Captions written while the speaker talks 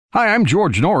Hi, I'm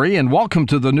George Norrie, and welcome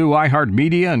to the new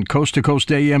iHeartMedia and Coast to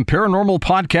Coast AM Paranormal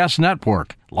Podcast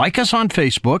Network. Like us on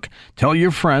Facebook, tell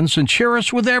your friends, and share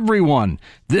us with everyone.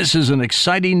 This is an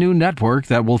exciting new network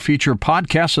that will feature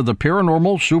podcasts of the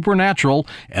paranormal, supernatural,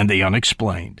 and the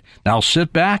unexplained. Now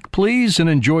sit back, please, and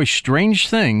enjoy Strange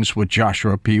Things with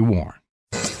Joshua P. Warren.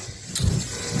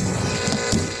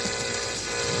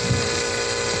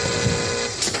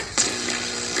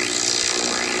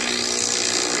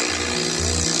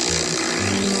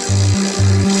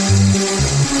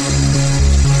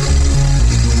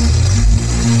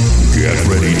 Get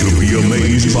ready to be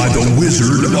amazed by the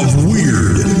Wizard of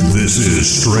Weird. This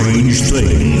is Strange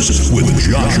Things with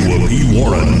Joshua P.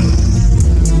 Warren.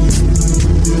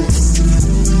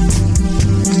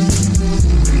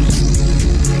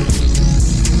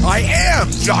 I am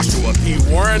Joshua P.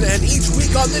 Warren, and each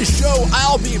week on this show,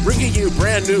 I'll be bringing you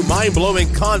brand new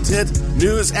mind-blowing content,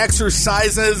 news,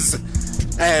 exercises,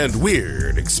 and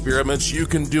weird experiments you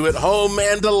can do at home,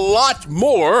 and a lot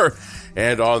more.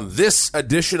 And on this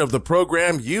edition of the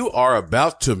program, you are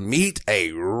about to meet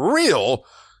a real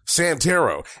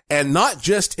Santero, and not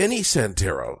just any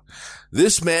Santero.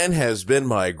 This man has been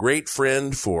my great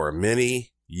friend for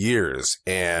many years,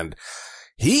 and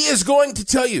he is going to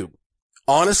tell you,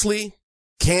 honestly,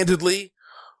 candidly,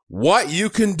 what you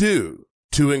can do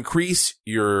to increase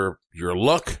your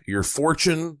luck, your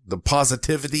fortune, the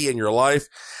positivity in your life.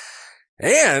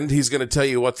 And he's going to tell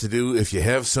you what to do if you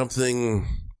have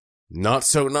something not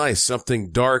so nice,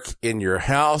 something dark in your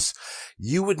house.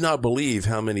 You would not believe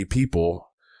how many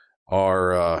people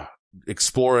are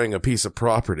exploring a piece of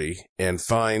property and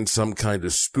find some kind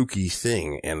of spooky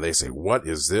thing, and they say, "What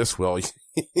is this?" Well,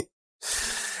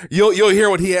 you'll hear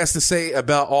what he has to say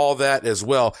about all that as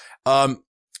well. Right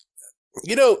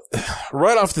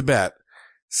off the bat,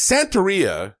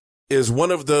 Santeria is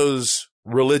one of those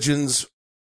religions,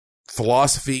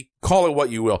 philosophy, call it what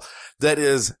you will, that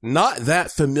is not that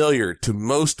familiar to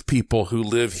most people who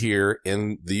live here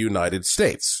in the United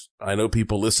States. I know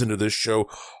people listen to this show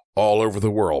all over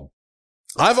the world.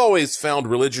 I've always found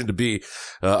religion to be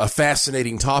a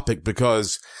fascinating topic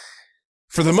because,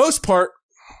 for the most part,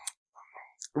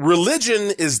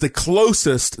 religion is the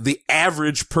closest the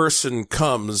average person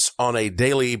comes on a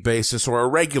daily basis or a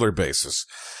regular basis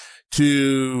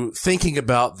to thinking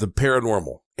about the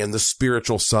paranormal and the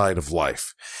spiritual side of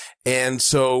life. And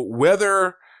so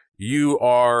whether you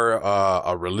are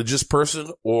a religious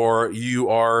person or you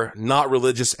are not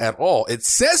religious at all, it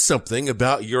says something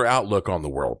about your outlook on the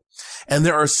world. And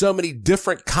there are so many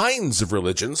different kinds of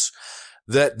religions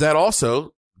that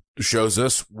also shows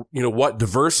us, what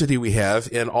diversity we have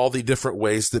in all the different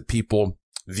ways that people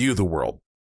view the world.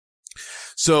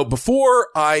 So before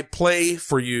I play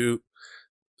for you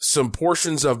some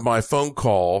portions of my phone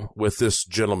call with this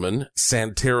gentleman,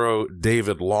 Santero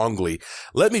David Longley,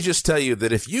 let me just tell you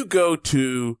that if you go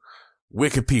to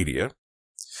Wikipedia,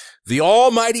 the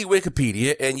almighty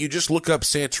Wikipedia, and you just look up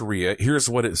Santeria, here's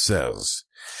what it says.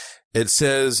 It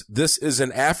says, this is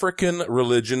an African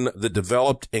religion that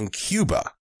developed in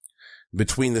Cuba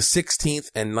between the 16th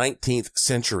and 19th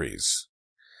centuries.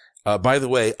 By the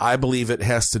way, I believe it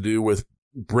has to do with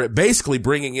basically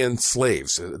bringing in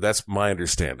slaves. That's my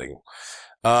understanding.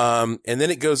 And then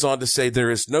it goes on to say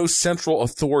there is no central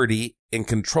authority in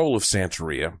control of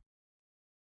Santeria.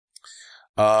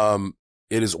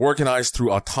 It is organized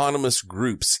through autonomous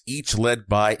groups, each led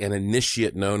by an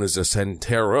initiate known as a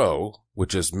Santero,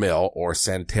 which is male, or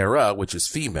Santera, which is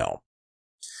female.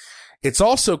 It's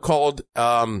also called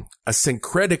a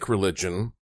syncretic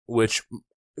religion, which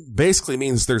basically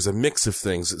means there's a mix of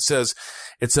things. It says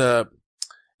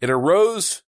it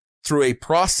arose through a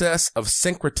process of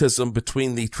syncretism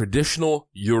between the traditional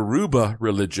Yoruba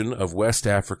religion of West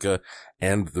Africa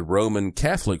and the Roman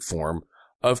Catholic form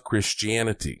of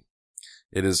Christianity.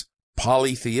 It is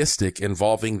polytheistic,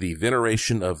 involving the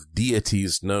veneration of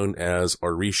deities known as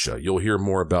Orisha. You'll hear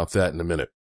more about that in a minute.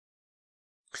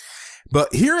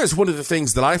 But here is one of the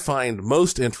things that I find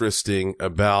most interesting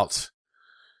about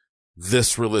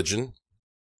this religion.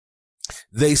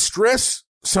 They stress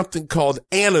something called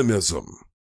animism.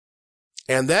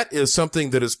 And that is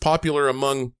something that is popular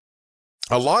among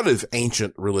a lot of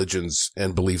ancient religions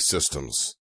and belief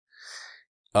systems.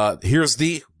 Here's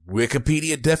the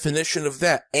Wikipedia definition of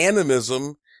that.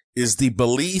 Animism is the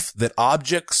belief that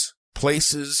objects,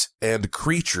 places, and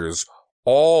creatures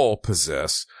all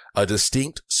possess a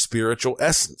distinct spiritual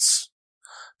essence.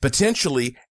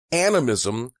 Potentially,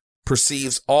 animism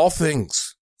perceives all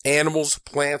things, animals,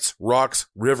 plants, rocks,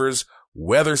 rivers,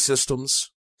 weather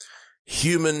systems,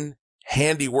 human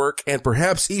handiwork, and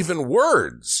perhaps even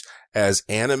words, as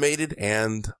animated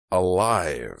and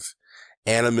alive.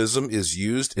 Animism is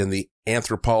used in the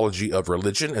anthropology of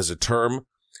religion as a term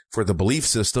for the belief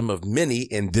system of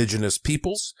many indigenous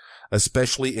peoples,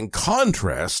 especially in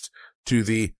contrast to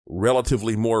the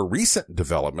relatively more recent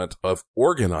development of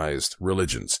organized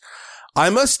religions. I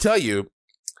must tell you,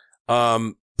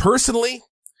 personally,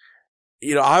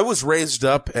 I was raised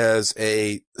up as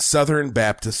a Southern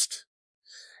Baptist,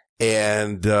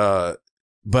 and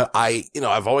but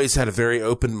I've always had a very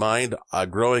open mind.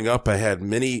 Growing up, I had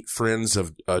many friends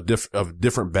of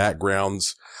different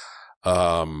backgrounds.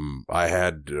 I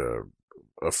had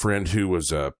a friend who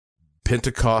was a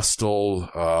Pentecostal.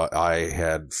 I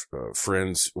had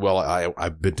friends. Well,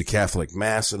 I've been to Catholic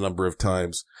Mass a number of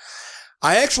times.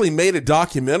 I actually made a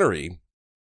documentary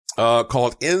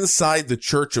called Inside the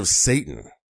Church of Satan.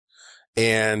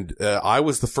 And I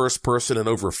was the first person in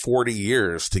over 40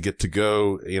 years to get to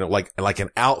go, like an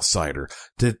outsider,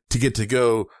 to get to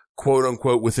go, quote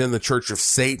unquote, within the Church of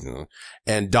Satan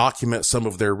and document some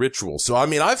of their rituals. So, I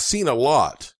mean, I've seen a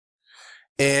lot.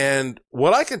 And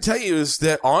what I can tell you is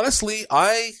that, honestly,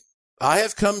 I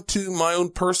have come to my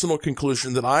own personal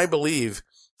conclusion that I believe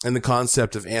in the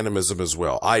concept of animism as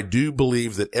well. I do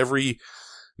believe that every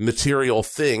material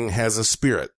thing has a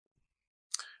spirit.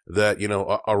 That,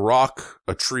 a rock,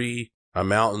 a tree, a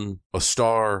mountain, a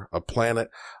star, a planet,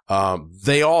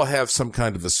 they all have some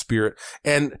kind of a spirit.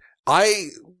 And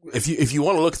if you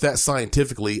want to look at that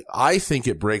scientifically, I think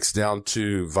it breaks down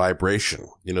to vibration.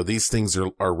 These things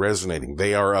are resonating.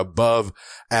 They are above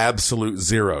absolute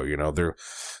zero.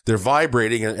 They're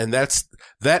vibrating, and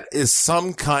that is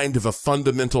some kind of a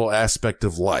fundamental aspect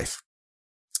of life.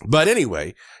 But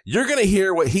anyway, you're going to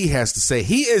hear what he has to say.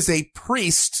 He is a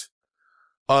priest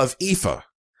of Ifa,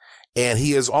 and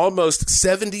he is almost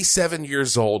 77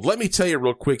 years old. Let me tell you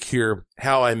real quick here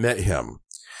how I met him.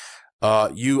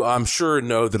 You, I'm sure,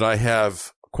 know that I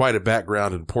have quite a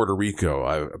background in Puerto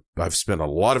Rico. I've spent a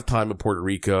lot of time in Puerto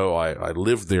Rico. I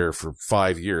lived there for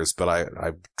 5 years, but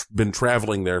I've been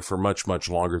traveling there for much, much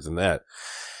longer than that.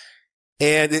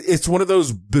 And it's one of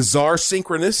those bizarre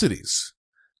synchronicities.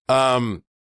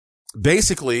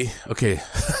 Basically, okay,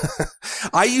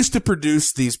 I used to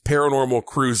produce these paranormal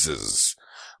cruises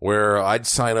where I'd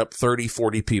sign up 30,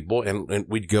 40 people and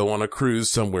we'd go on a cruise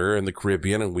somewhere in the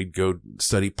Caribbean, and we'd go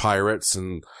study pirates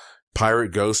and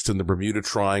pirate ghosts in the Bermuda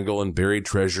Triangle and buried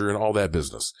treasure and all that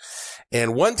business.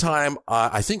 And one time,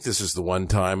 I think this is the one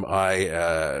time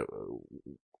I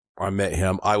met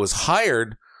him. I was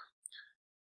hired.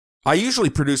 I usually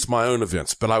produce my own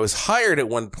events, but I was hired at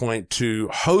one point to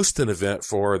host an event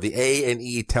for the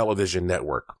A&E television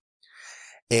network.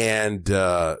 And,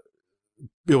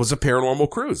 it was a paranormal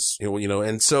cruise,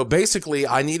 and so basically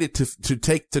I needed to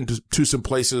take them to some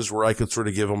places where I could sort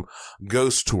of give them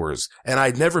ghost tours. And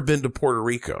I'd never been to Puerto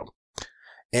Rico.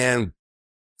 And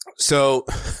so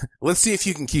let's see if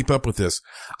you can keep up with this.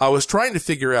 I was trying to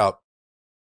figure out,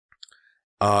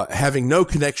 having no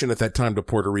connection at that time to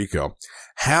Puerto Rico,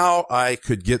 how I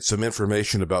could get some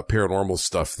information about paranormal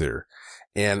stuff there.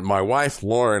 And my wife,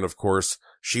 Lauren, of course,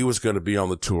 she was going to be on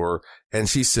the tour, and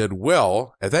she said,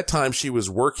 well, at that time she was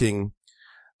working,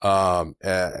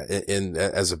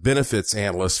 as a benefits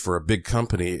analyst for a big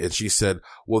company. And she said,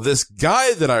 well, this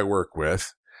guy that I work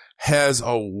with has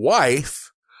a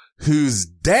wife whose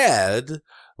dad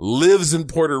lives in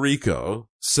Puerto Rico.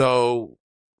 So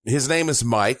his name is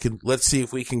Mike, and let's see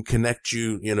if we can connect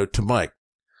you, to Mike.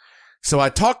 So I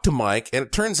talked to Mike, and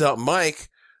it turns out Mike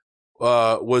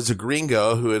was a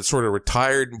gringo who had sort of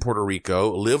retired in Puerto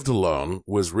Rico, lived alone,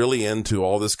 was really into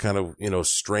all this kind of,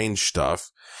 strange stuff.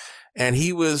 And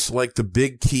he was like the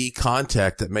big key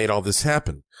contact that made all this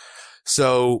happen.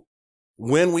 So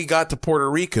when we got to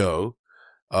Puerto Rico,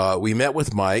 we met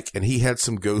with Mike, and he had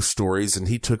some ghost stories, and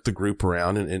he took the group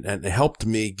around and helped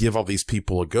me give all these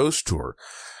people a ghost tour.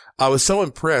 I was so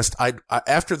impressed.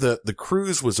 After the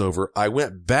cruise was over, I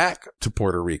went back to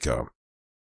Puerto Rico.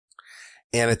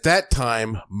 And at that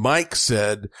time, Mike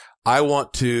said, I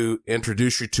want to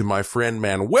introduce you to my friend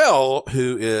Manuel,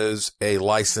 who is a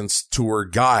licensed tour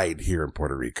guide here in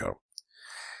Puerto Rico.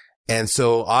 And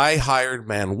so I hired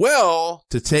Manuel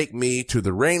to take me to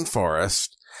the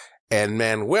rainforest, and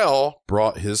Manuel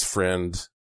brought his friend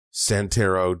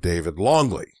Santero David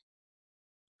Longley.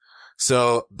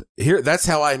 So that's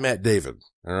how I met David.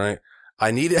 All right.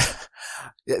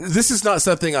 This is not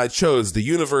something I chose. The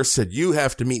universe said, you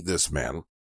have to meet this man.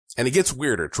 And it gets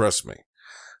weirder, trust me.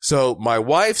 So my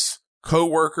wife's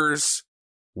coworker's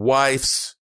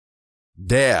wife's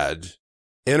dad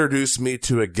introduced me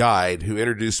to a guide who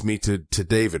introduced me to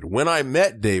David. When I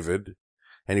met David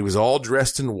and he was all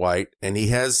dressed in white, and he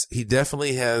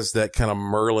definitely has that kind of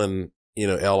Merlin,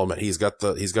 element. He's got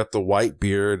the white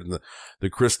beard and the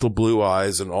crystal blue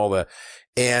eyes and all that.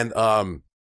 And,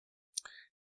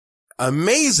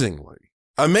 amazingly,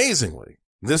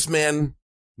 this man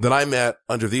that I met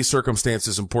under these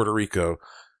circumstances in Puerto Rico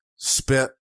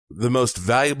spent the most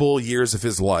valuable years of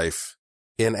his life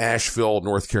in Asheville,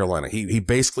 North Carolina. He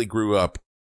basically grew up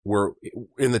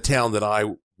in the town that I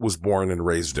was born and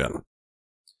raised in.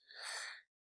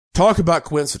 Talk about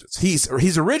coincidence.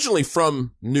 He's originally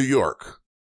from New York,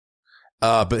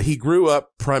 but he grew up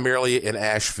primarily in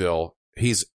Asheville.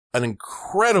 He's an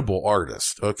incredible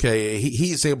artist. Okay.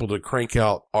 He's able to crank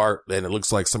out art, and it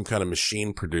looks like some kind of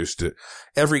machine produced it.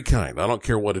 Every kind. I don't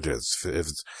care what it is. If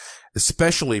it's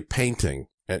especially painting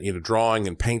and, drawing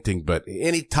and painting, but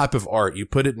any type of art, you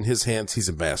put it in his hands, he's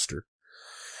a master.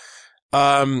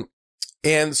 And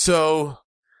so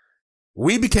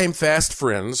we became fast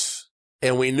friends,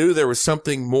 and we knew there was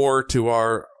something more to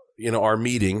our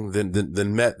meeting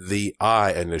than met the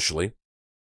eye initially.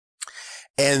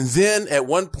 And then at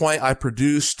one point I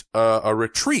produced a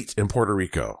retreat in Puerto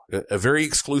Rico, a very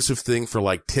exclusive thing for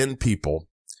like 10 people.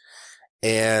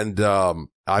 And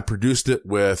I produced it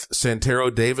with Santero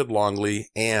David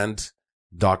Longley and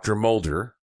Dr.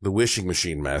 Mulder, the wishing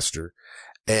machine master.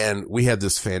 And we had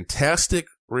this fantastic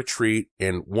retreat,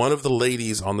 and one of the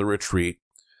ladies on the retreat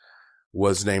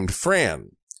was named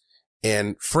Fran.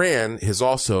 And Fran is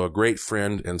also a great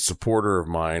friend and supporter of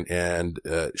mine, and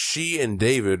she and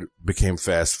David became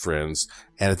fast friends.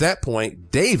 And at that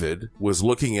point, David was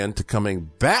looking into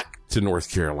coming back to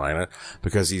North Carolina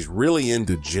because he's really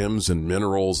into gems and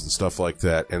minerals and stuff like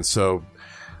that. And so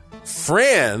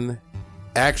Fran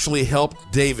actually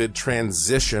helped David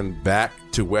transition back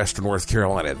to Western North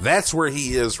Carolina. That's where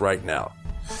he is right now.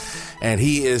 And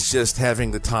he is just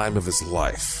having the time of his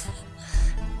life.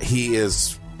 He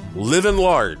is living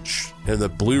large in the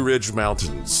Blue Ridge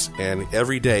Mountains, and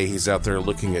every day he's out there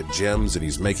looking at gems, and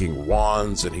he's making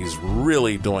wands, and he's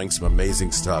really doing some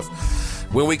amazing stuff.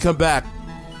 When we come back,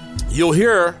 you'll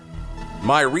hear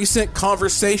my recent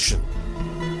conversation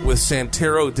with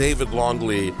Santero David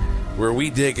Longley, where we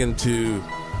dig into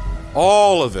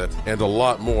all of it and a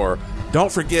lot more.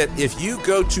 Don't forget, if you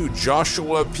go to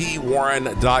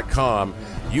joshuapwarren.com,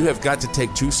 you have got to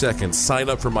take 2 seconds, sign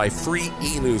up for my free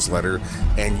e-newsletter,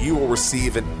 and you will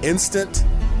receive an instant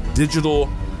digital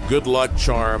good luck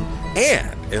charm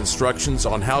and instructions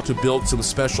on how to build some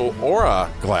special aura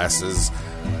glasses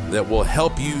that will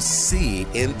help you see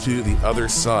into the other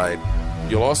side.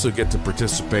 You'll also get to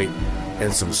participate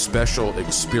in some special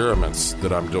experiments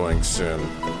that I'm doing soon.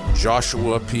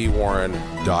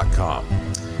 joshuapwarren.com.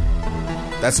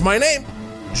 That's my name,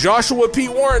 Joshua P.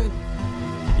 Warren.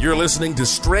 You're listening to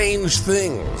Strange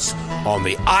Things on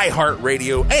the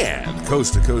iHeartRadio and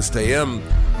Coast to Coast AM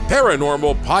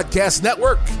Paranormal Podcast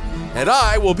Network. And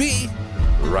I will be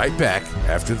right back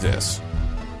after this.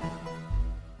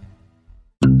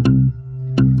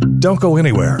 Don't go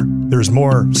anywhere. There's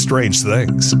more Strange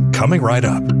Things coming right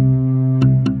up.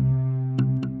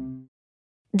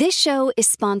 This show is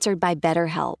sponsored by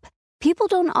BetterHelp. People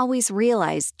don't always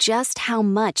realize just how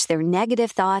much their negative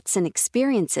thoughts and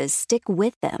experiences stick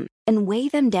with them and weigh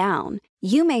them down.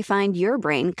 You may find your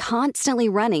brain constantly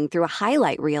running through a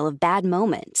highlight reel of bad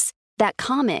moments. That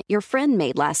comment your friend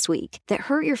made last week that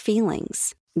hurt your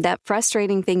feelings. That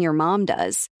frustrating thing your mom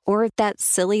does. Or that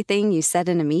silly thing you said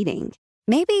in a meeting.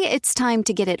 Maybe it's time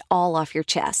to get it all off your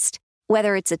chest.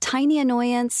 Whether it's a tiny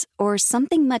annoyance or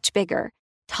something much bigger,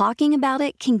 talking about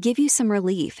it can give you some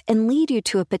relief and lead you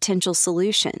to a potential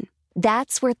solution.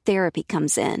 That's where therapy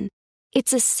comes in.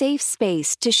 It's a safe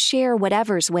space to share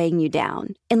whatever's weighing you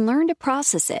down and learn to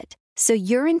process it so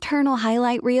your internal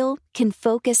highlight reel can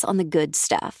focus on the good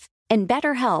stuff. And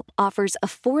BetterHelp offers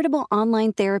affordable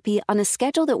online therapy on a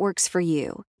schedule that works for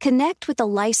you. Connect with a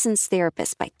licensed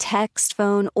therapist by text,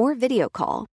 phone, or video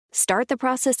call. Start the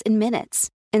process in minutes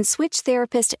and switch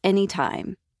therapist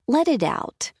anytime. Let it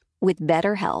out with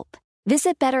BetterHelp.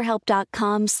 Visit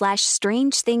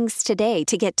BetterHelp.com/strangethings today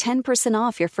to get 10%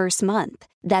 off your first month.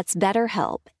 That's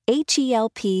BetterHelp,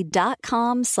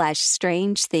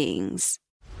 HELP.com/strangethings.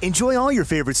 Enjoy all your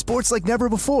favorite sports like never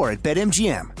before at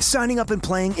BetMGM. Signing up and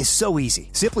playing is so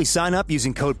easy. Simply sign up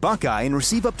using code Buckeye and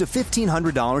receive up to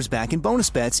 $1,500 back in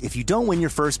bonus bets if you don't win your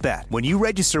first bet. When you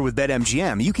register with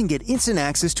BetMGM, you can get instant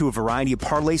access to a variety of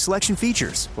parlay selection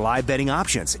features, live betting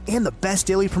options, and the best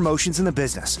daily promotions in the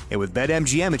business. And with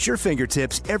BetMGM at your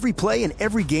fingertips, every play and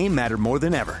every game matter more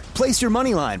than ever. Place your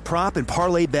moneyline, prop, and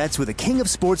parlay bets with the king of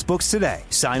sportsbooks today.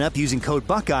 Sign up using code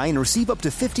Buckeye and receive up to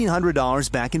 $1,500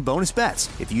 back in bonus bets.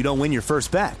 If if you don't win your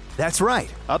first bet. That's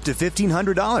right, up to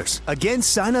 $1,500. Again,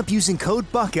 sign up using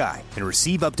code Buckeye and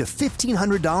receive up to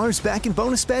 $1,500 back in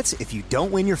bonus bets if you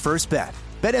don't win your first bet.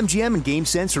 BetMGM and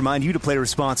GameSense remind you to play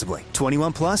responsibly.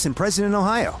 21 plus and present in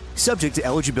Ohio. Subject to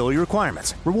eligibility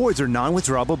requirements. Rewards are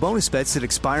non-withdrawable bonus bets that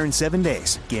expire in 7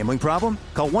 days. Gambling problem?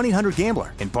 Call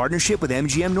 1-800-GAMBLER in partnership with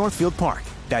MGM Northfield Park.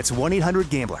 That's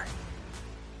 1-800-GAMBLER.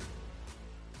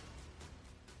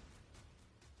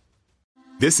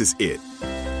 This is it.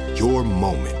 Your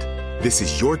moment. This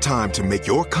is your time to make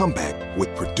your comeback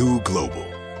with Purdue Global.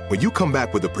 When you come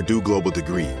back with a Purdue Global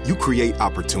degree, you create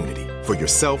opportunity for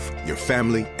yourself, your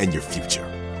family, and your future.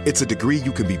 It's a degree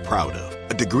you can be proud of,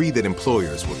 a degree that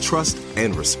employers will trust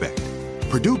and respect.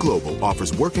 Purdue Global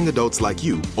offers working adults like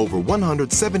you over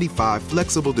 175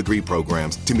 flexible degree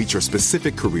programs to meet your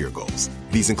specific career goals.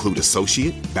 These include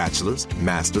associate, bachelor's,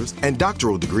 master's, and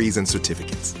doctoral degrees and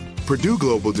certificates. Purdue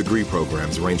Global degree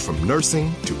programs range from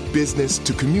nursing to business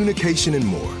to communication and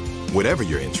more. Whatever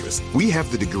your interest, we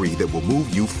have the degree that will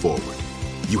move you forward.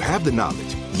 You have the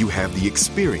knowledge, you have the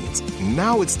experience.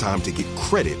 Now it's time to get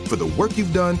credit for the work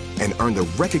you've done and earn the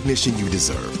recognition you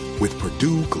deserve with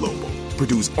Purdue Global,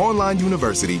 Purdue's online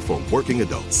university for working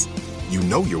adults. You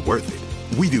know you're worth it.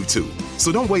 We do too.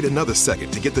 So don't wait another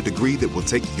second to get the degree that will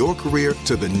take your career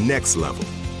to the next level.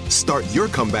 Start your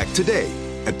comeback today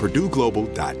at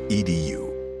purdueglobal.edu.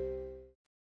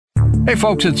 Hey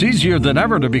folks, it's easier than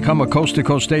ever to become a Coast to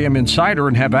Coast AM insider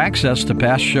and have access to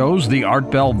past shows, the Art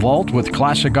Bell Vault with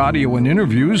classic audio and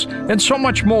interviews, and so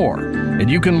much more. And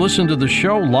you can listen to the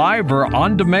show live or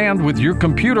on demand with your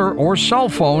computer or cell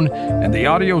phone, and the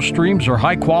audio streams are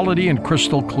high quality and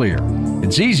crystal clear.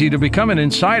 It's easy to become an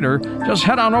insider. Just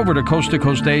head on over to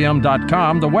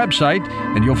coasttocoastam.com, the website,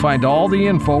 and you'll find all the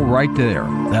info right there.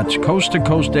 That's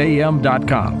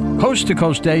coasttocoastam.com,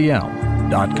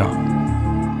 coasttocoastam.com.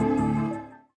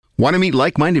 Want to meet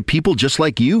like-minded people just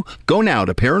like you? Go now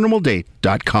to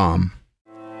ParanormalDate.com.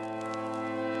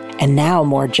 And now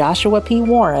more Joshua P.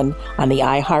 Warren on the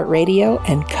iHeartRadio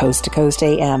and Coast to Coast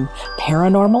AM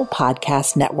Paranormal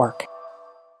Podcast Network.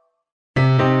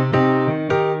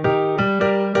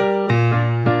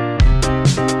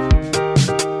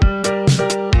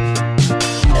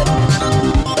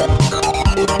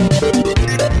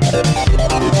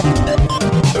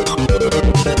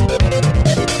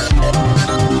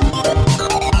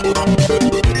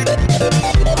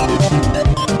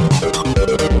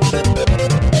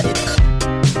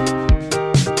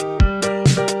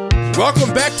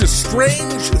 Welcome back to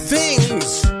Strange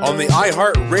Things on the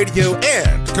iHeartRadio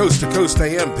and Coast to Coast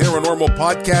AM Paranormal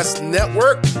Podcast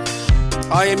Network.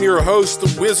 I am your host,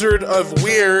 the Wizard of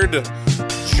Weird,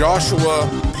 Joshua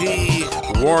P.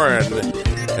 Warren,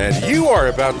 and you are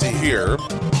about to hear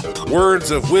words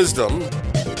of wisdom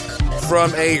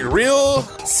from a real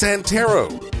Santero,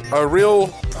 a real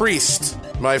priest,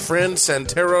 my friend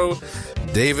Santero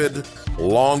David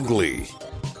Longley,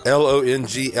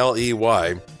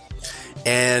 Longley.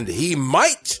 And he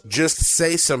might just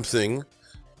say something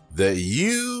that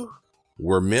you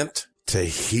were meant to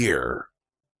hear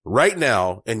right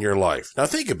now in your life. Now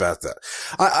think about that.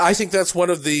 I think that's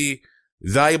one of the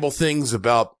valuable things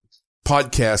about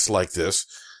podcasts like this.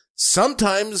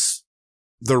 Sometimes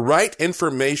the right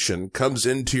information comes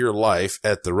into your life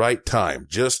at the right time,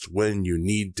 just when you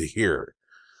need to hear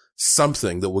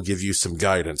something that will give you some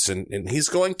guidance. And he's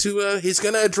going to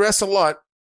address a lot.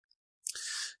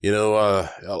 You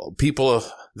know, people,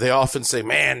 they often say,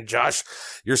 man, Josh,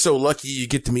 you're so lucky you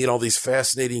get to meet all these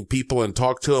fascinating people and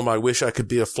talk to them. I wish I could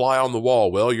be a fly on the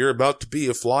wall. Well, you're about to be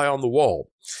a fly on the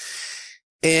wall.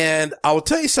 And I'll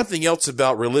tell you something else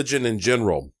about religion in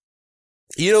general.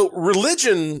 You know,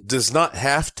 religion does not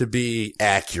have to be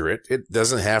accurate. It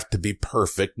doesn't have to be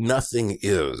perfect. Nothing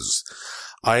is.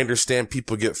 I understand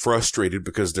people get frustrated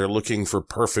because they're looking for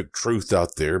perfect truth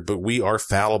out there, but we are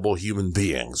fallible human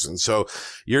beings. And so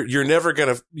you're never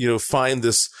going to, find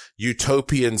this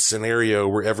utopian scenario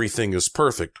where everything is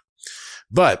perfect.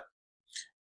 But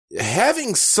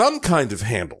having some kind of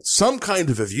handle, some kind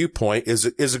of a viewpoint is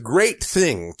a great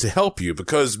thing to help you,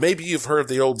 because maybe you've heard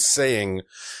the old saying,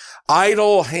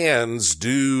 idle hands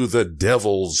do the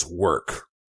devil's work.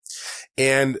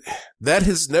 And that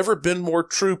has never been more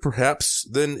true, perhaps,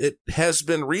 than it has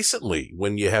been recently,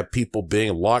 when you have people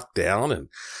being locked down and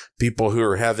people who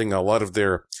are having a lot of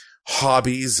their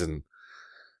hobbies and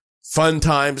fun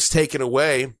times taken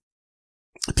away.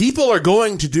 People are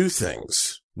going to do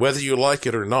things, whether you like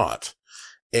it or not.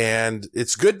 And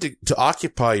it's good to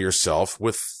occupy yourself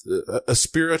with a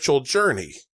spiritual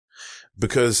journey,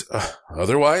 because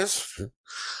otherwise,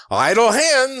 idle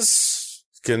hands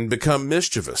can become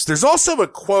mischievous. There's also a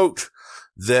quote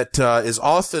that is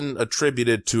often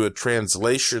attributed to a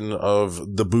translation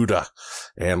of the Buddha.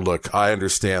 And look, I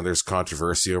understand there's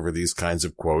controversy over these kinds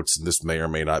of quotes, and this may or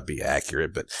may not be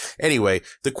accurate. But anyway,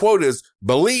 the quote is,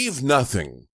 "Believe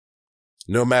nothing,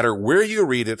 no matter where you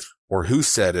read it or who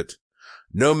said it,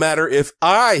 no matter if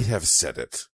I have said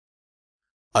it,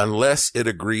 unless it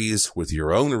agrees with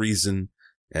your own reason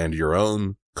and your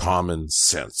own common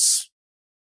sense."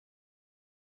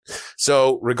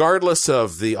 So regardless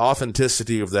of the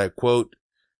authenticity of that quote,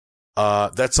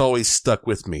 that's always stuck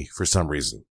with me for some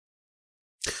reason.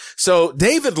 So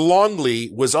David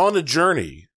Longley was on a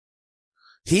journey.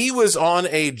 He was on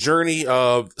a journey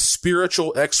of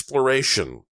spiritual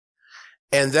exploration,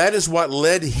 and that is what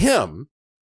led him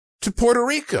to Puerto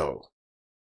Rico.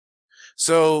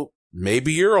 So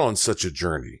maybe you're on such a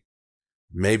journey.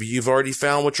 Maybe you've already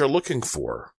found what you're looking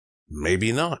for.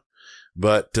 Maybe not.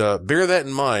 But bear that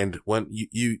in mind when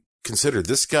you consider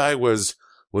this guy was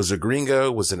a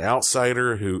gringo, was an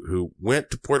outsider who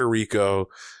went to Puerto Rico,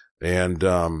 and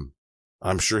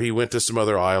I'm sure he went to some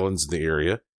other islands in the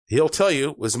area. He'll tell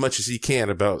you as much as he can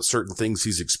about certain things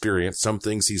he's experienced, some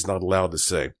things he's not allowed to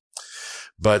say.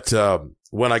 But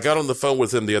when I got on the phone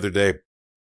with him the other day,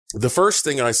 the first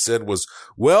thing I said was,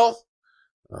 well,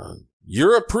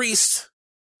 you're a priest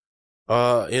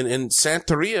in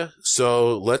Santeria,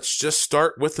 so let's just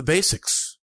start with the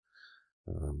basics.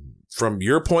 From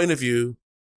your point of view,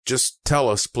 just tell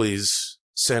us, please,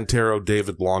 Santero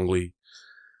David Longley,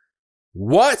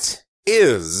 what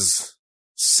is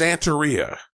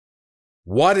Santeria?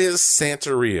 What is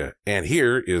Santeria? And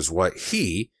here is what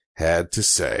he had to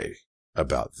say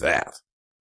about that.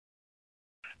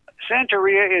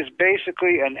 Santeria is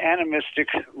basically an animistic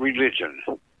religion,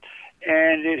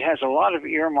 and it has a lot of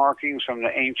earmarkings from the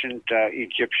ancient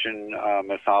Egyptian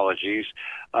mythologies.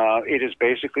 It is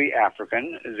basically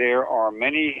African. There are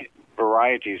many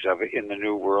varieties of it in the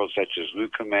New World, such as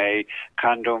Lucumé,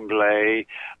 Candomblé,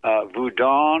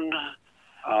 Voudon,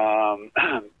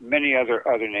 many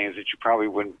other names that you probably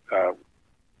wouldn't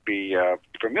be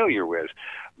familiar with.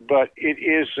 But it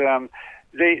is...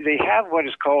 They have what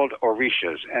is called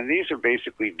orishas, and these are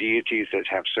basically deities that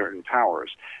have certain powers.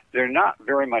 They're not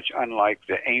very much unlike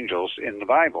the angels in the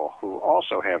Bible, who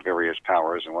also have various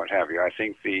powers and what have you. I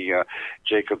think the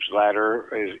Jacob's Ladder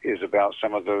is about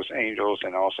some of those angels,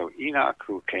 and also Enoch,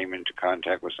 who came into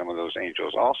contact with some of those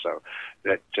angels also,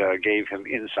 that gave him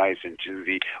insights into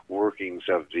the workings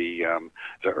of the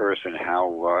earth and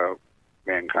how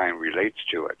mankind relates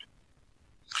to it.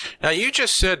 Now, you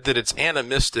just said that it's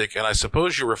animistic, and I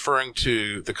suppose you're referring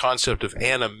to the concept of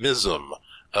animism.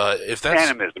 If that's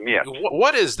animism, yes.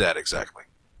 What is that exactly?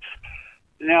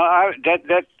 Now,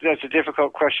 that's a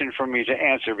difficult question for me to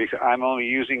answer, because I'm only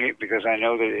using it because I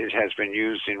know that it has been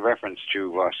used in reference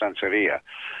to Santeria.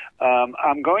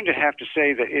 I'm going to have to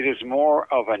say that it is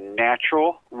more of a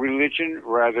natural religion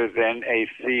rather than a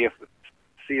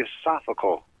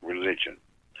theosophical religion.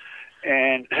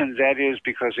 And that is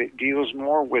because it deals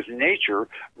more with nature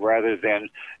rather than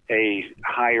a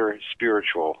higher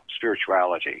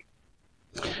spirituality.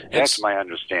 That's my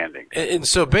understanding. And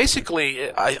so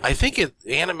basically, I think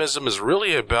animism is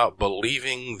really about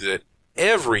believing that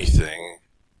everything,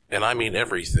 and I mean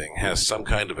everything, has some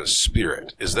kind of a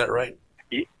spirit. Is that right?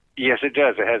 Yes, it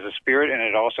does. It has a spirit, and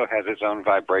it also has its own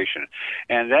vibration.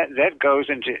 And that goes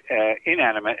into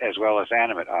inanimate as well as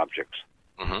animate objects.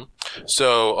 Mm-hmm.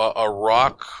 So a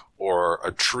rock or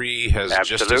a tree has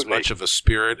just as much of a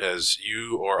spirit as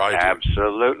you or I do.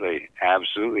 Absolutely.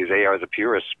 They are the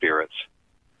purest spirits,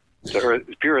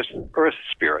 the purest earth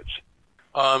spirits.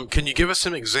 Can you give us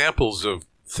some examples of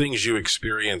things you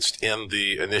experienced in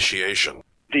the initiation?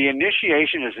 The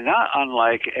initiation is not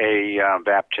unlike a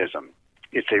baptism.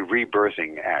 It's a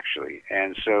rebirthing, actually.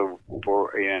 And so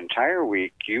for an entire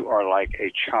week, you are like a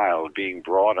child being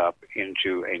brought up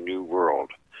into a new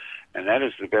world. And that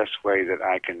is the best way that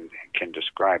I can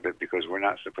describe it, because we're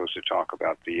not supposed to talk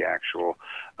about the actual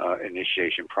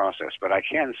initiation process. But I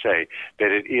can say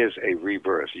that it is a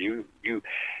rebirth. You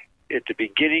at the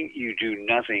beginning, you do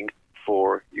nothing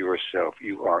for yourself.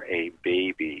 You are a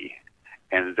baby.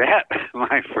 And that,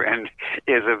 my friend,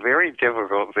 is a very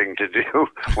difficult thing to do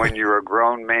when you're a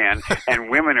grown man and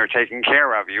women are taking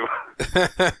care of you.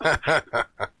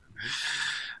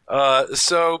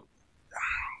 So,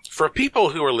 for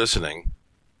people who are listening,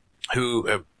 who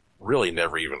have really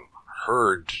never even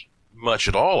heard much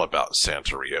at all about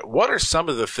Santeria, what are some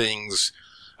of the things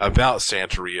about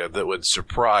Santeria that would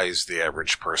surprise the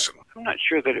average person? I'm not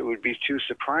sure that it would be too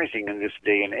surprising in this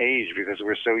day and age because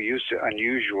we're so used to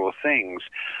unusual things.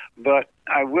 But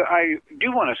I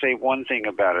do want to say one thing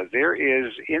about it. There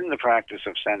is, in the practice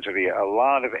of Santeria, a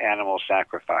lot of animal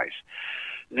sacrifice.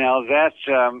 Now, that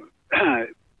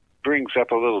brings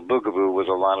up a little boogaboo with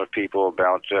a lot of people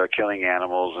about killing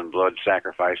animals and blood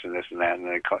sacrifice and this and that, and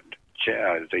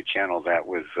they channel that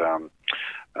with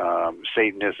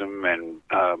Satanism and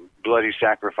bloody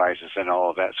sacrifices and all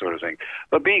of that sort of thing.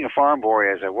 But being a farm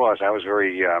boy as I was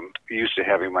very used to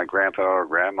having my grandpa or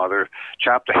grandmother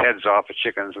chop the heads off of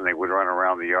chickens, and they would run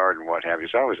around the yard and what have you.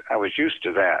 So I was used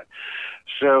to that.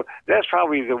 So that's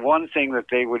probably the one thing that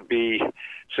they would be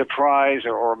surprised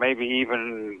or maybe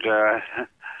even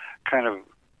kind of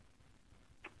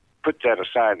put that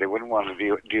aside. They wouldn't want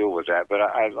to deal with that. But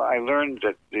I learned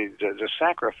that the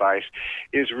sacrifice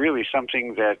is really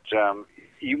something that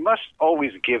you must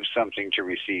always give something to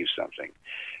receive something.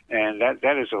 And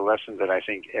that is a lesson that I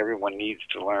think everyone needs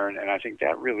to learn. And I think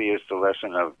that really is the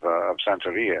lesson of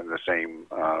Santeria in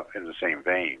the same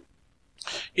vein.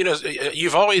 You know,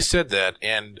 you've always said that,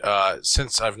 and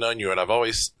since I've known you, and I've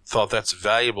always thought that's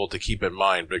valuable to keep in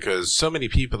mind, because so many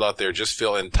people out there just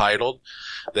feel entitled.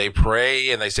 They pray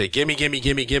and they say, gimme, gimme,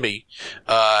 gimme, gimme,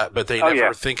 but they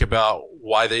never think about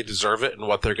why they deserve it and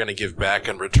what they're going to give back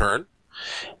in return.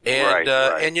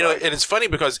 And you know, and it's funny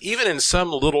because even in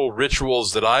some little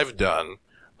rituals that I've done,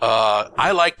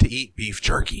 I like to eat beef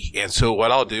jerky. And so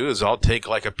what I'll do is I'll take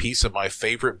like a piece of my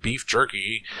favorite beef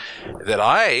jerky that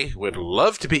I would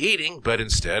love to be eating, but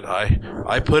instead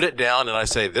I put it down and I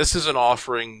say, this is an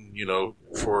offering, you know,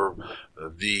 for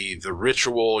the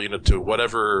ritual, you know, to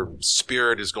whatever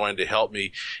spirit is going to help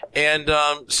me. And,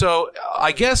 so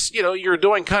I guess, you know, you're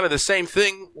doing kind of the same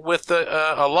thing with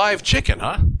a live chicken,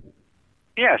 huh?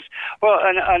 Yes. Well,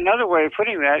 another way of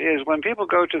putting that is when people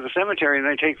go to the cemetery and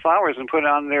they take flowers and put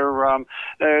on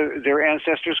their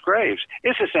ancestors' graves.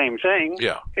 It's the same thing.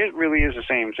 Yeah. It really is the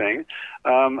same thing.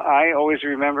 I always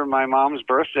remember my mom's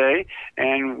birthday,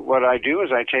 and what I do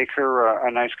is I take her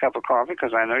a nice cup of coffee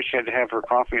because I know she had to have her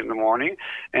coffee in the morning,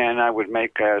 and I would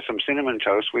make some cinnamon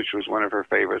toast, which was one of her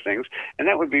favorite things, and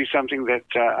that would be something that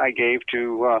I gave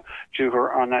to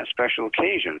her on that special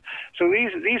occasion. So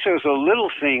these are the little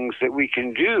things that we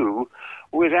can do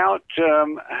without,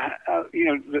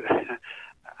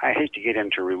 I hate to get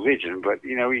into religion, but,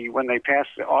 you know, when they pass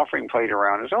the offering plate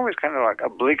around, it's always kind of like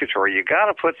obligatory. You got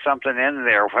to put something in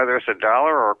there, whether it's $1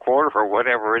 or a quarter or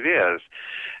whatever it is.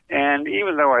 And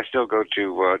even though I still go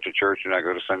to church and I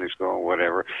go to Sunday school or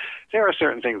whatever, there are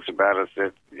certain things about it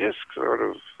that just sort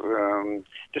of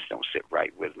just don't sit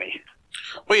right with me.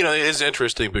 Well, you know, it is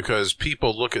interesting because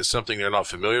people look at something they're not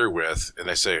familiar with and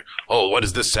they say, oh, what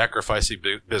is this sacrificing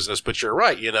business? But you're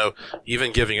right. You know,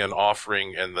 even giving an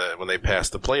offering and when they pass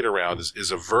the plate around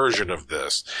is a version of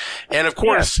this. And of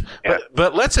course,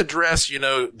 but let's address, you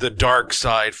know, the dark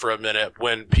side for a minute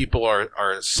when people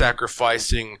are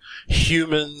sacrificing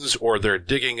humans or they're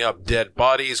digging up dead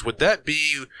bodies. Would that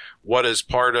be what is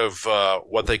part of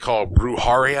what they call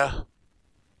brujeria?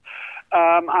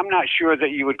 I'm not sure that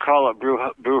you would call it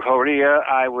brujeria.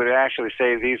 I would actually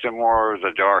say these are more of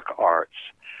the dark arts.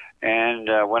 And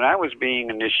when I was being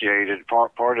initiated,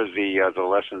 part of the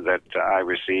lesson that I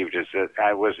received is that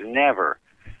I was never,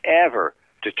 ever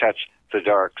to touch the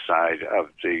dark side of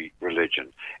the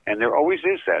religion. And there always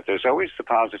is that. There's always the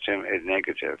positive and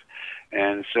negative.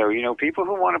 And so, you know, people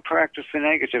who want to practice the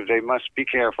negative, they must be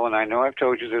careful. And I know I've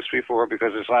told you this before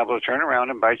because it's liable to turn around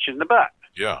and bite you in the butt.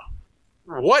 Yeah.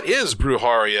 What is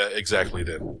brujeria exactly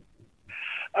then?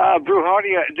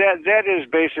 Brujeria, that is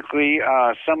basically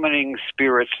summoning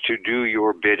spirits to do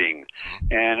your bidding.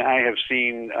 And I have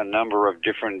seen a number of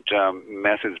different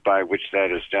methods by which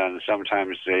that is done.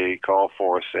 Sometimes they call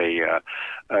forth a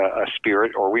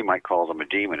spirit, or we might call them a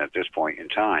demon at this point in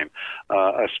time,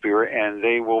 a spirit, and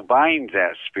they will bind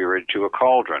that spirit to a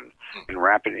cauldron and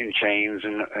wrap it in chains,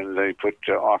 and they put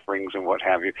offerings and what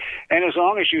have you. And as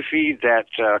long as you feed that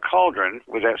cauldron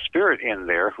with that spirit in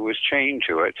there who is chained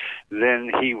to it, then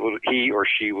he or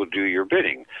she will do your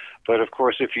bidding. But of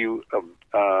course, if you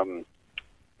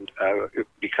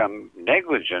become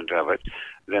negligent of it,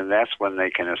 then that's when they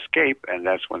can escape, and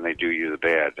that's when they do you the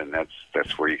bad, and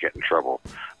that's where you get in trouble.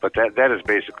 But that is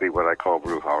basically what I call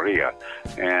brujeria,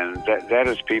 and that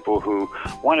is people who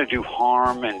want to do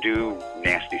harm and do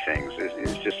nasty things.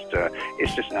 It's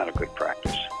just not a good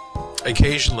practice.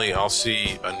 Occasionally, I'll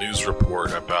see a news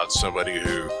report about somebody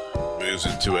who moves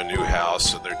into a new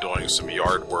house and they're doing some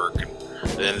yard work, and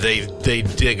and they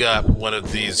dig up one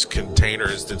of these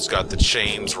containers that's got the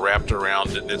chains wrapped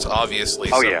around it, and it's obviously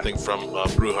something from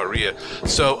Brujeria.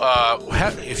 So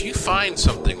if you find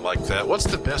something like that, what's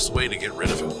the best way to get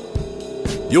rid of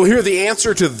it? You'll hear the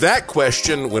answer to that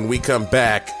question when we come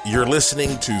back. You're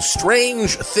listening to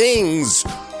Strange Things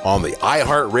on the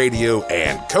iHeartRadio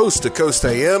and Coast to Coast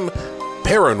AM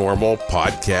Paranormal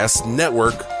Podcast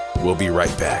Network. We'll be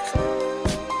right back.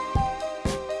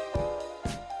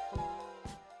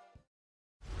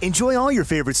 Enjoy all your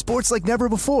favorite sports like never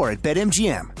before at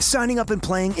BetMGM. Signing up and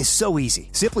playing is so easy.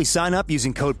 Simply sign up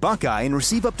using code Buckeye and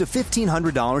receive up to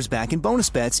 $1,500 back in bonus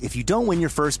bets if you don't win your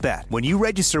first bet. When you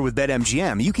register with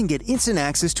BetMGM, you can get instant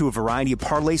access to a variety of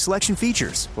parlay selection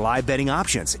features, live betting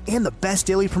options, and the best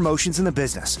daily promotions in the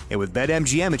business. And with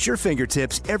BetMGM at your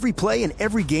fingertips, every play and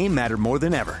every game matter more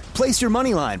than ever. Place your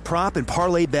moneyline, prop, and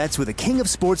parlay bets with the king of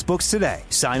sportsbooks today.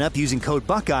 Sign up using code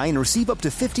Buckeye and receive up to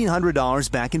 $1,500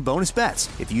 back in bonus bets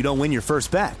if you don't win your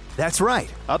first bet. That's right,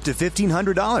 up to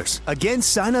 $1,500. Again,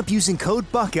 sign up using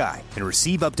code Buckeye and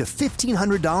receive up to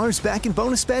 $1,500 back in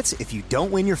bonus bets if you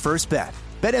don't win your first bet.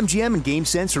 BetMGM and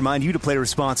GameSense remind you to play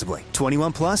responsibly.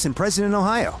 21 plus and present in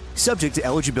Ohio. Subject to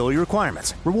eligibility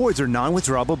requirements. Rewards are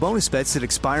non-withdrawable bonus bets that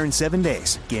expire in 7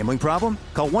 days. Gambling problem?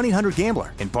 Call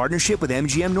 1-800-GAMBLER in partnership with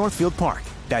MGM Northfield Park.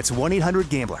 That's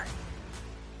 1-800-GAMBLER.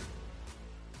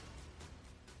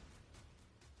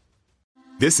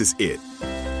 This is it.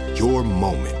 Your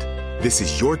moment. This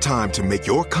is your time to make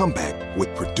your comeback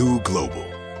with Purdue Global.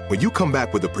 When you come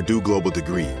back with a Purdue Global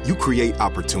degree, you create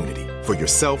opportunity for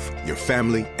yourself, your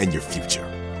family, and your future.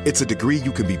 It's a degree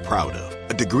you can be proud of,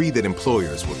 a degree that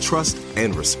employers will trust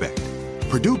and respect.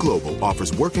 Purdue Global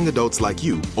offers working adults like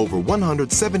you over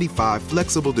 175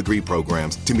 flexible degree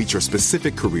programs to meet your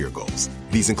specific career goals.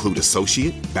 These include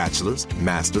associate, bachelor's,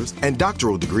 master's, and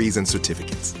doctoral degrees and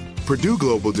certificates. Purdue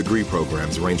Global degree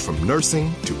programs range from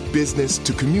nursing to business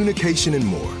to communication and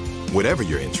more. Whatever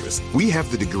your interest, we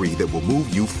have the degree that will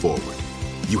move you forward.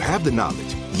 You have the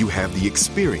knowledge, you have the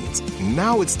experience.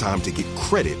 Now it's time to get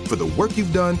credit for the work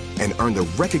you've done and earn the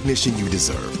recognition you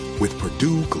deserve with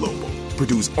Purdue Global,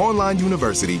 Purdue's online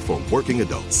university for working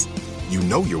adults. You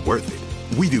know you're worth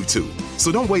it. We do too.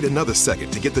 So don't wait another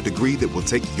second to get the degree that will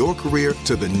take your career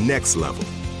to the next level.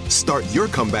 Start your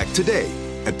comeback today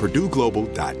at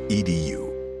purdueglobal.edu.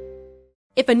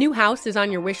 If a new house is on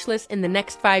your wish list in the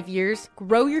next 5 years,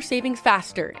 grow your savings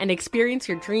faster and experience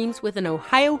your dreams with an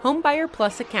Ohio Homebuyer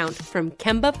Plus account from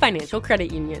Kemba Financial Credit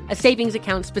Union. A savings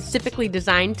account specifically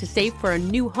designed to save for a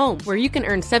new home where you can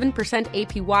earn 7%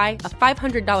 APY,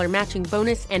 a $500 matching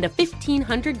bonus, and a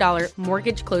 $1,500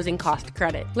 mortgage closing cost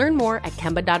credit. Learn more at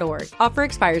Kemba.org. Offer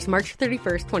expires March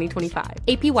 31st, 2025.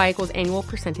 APY equals annual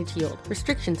percentage yield.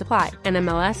 Restrictions apply.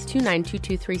 NMLS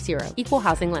 292230. Equal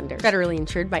housing lender. Federally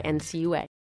insured by NCUA.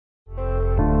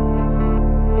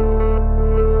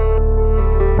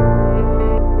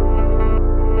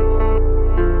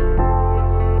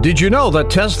 Did you know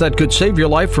that tests that could save your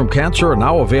life from cancer are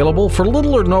now available for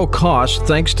little or no cost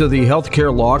thanks to the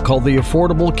healthcare law called the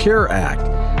Affordable Care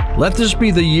Act? Let this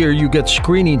be the year you get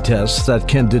screening tests that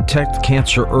can detect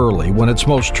cancer early when it's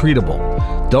most treatable.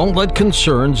 Don't let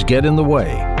concerns get in the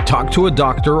way. Talk to a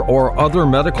doctor or other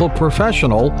medical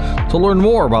professional to learn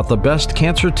more about the best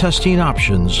cancer testing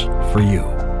options for you.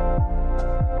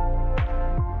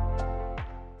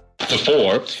 The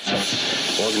four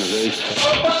organization.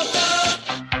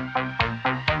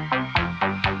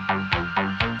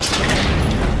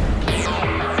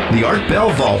 The Art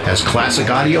Bell Vault has classic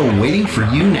audio waiting for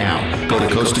you now. Go to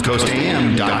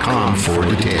coasttocoastam.com for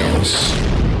details.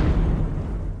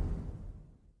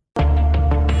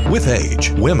 With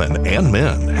age, women and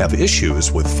men have issues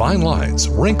with fine lines,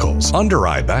 wrinkles,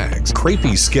 under-eye bags,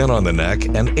 crepey skin on the neck,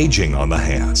 and aging on the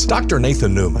hands. Dr.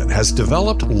 Nathan Newman has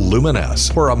developed Lumin-S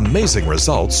for amazing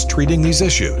results treating these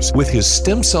issues with his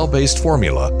stem cell-based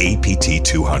formula,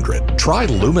 APT200. Try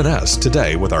Lumin-S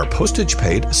today with our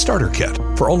postage-paid starter kit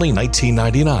for only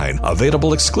 $19.99,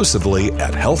 available exclusively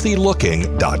at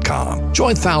healthylooking.com.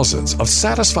 Join thousands of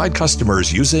satisfied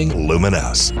customers using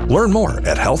Lumin-S. Learn more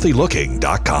at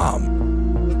healthylooking.com.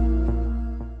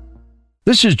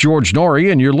 This is George Norrie,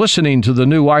 and you're listening to the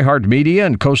new iHeartMedia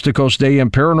and Coast to Coast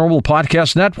AM Paranormal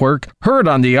Podcast Network, heard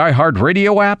on the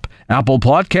iHeartRadio app, Apple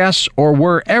Podcasts, or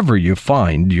wherever you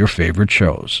find your favorite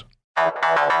shows.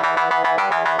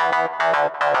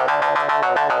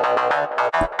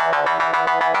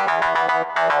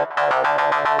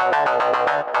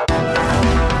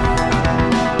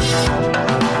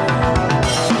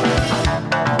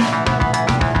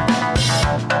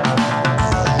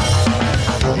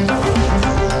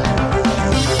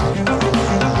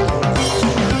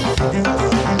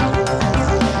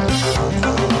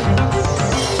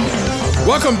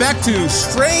 Welcome back to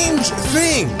Strange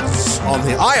Things on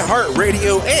the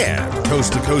iHeartRadio and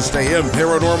Coast to Coast AM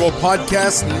Paranormal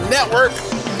Podcast Network.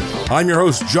 I'm your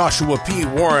host, Joshua P.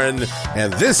 Warren,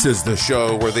 and this is the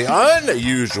show where the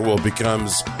unusual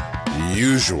becomes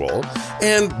usual.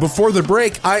 And before the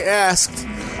break, I asked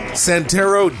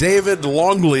Santero David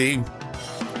Longley,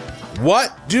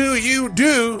 what do you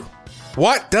do?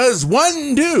 What does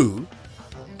one do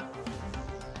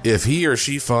if he or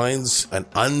she finds an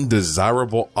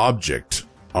undesirable object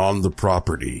on the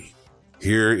property?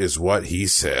 Here is what he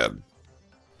said.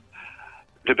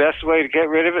 The best way to get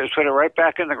rid of it is put it right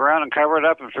back in the ground and cover it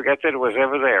up and forget that it was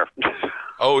ever there.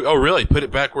 Oh, really? Put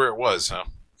it back where it was, huh?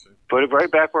 Put it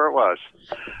right back where it was.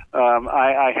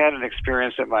 I had an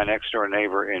experience at my next door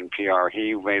neighbor in PR.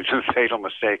 He made the fatal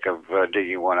mistake of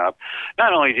digging one up.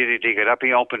 Not only did he dig it up,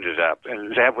 he opened it up,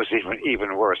 and that was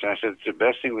even worse. And I said, the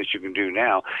best thing that you can do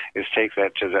now is take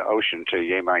that to the ocean, to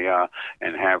Yemaya,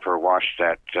 and have her wash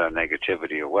that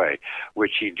negativity away,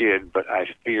 which he did. But I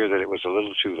fear that it was a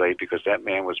little too late because that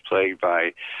man was plagued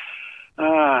by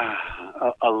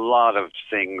a lot of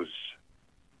things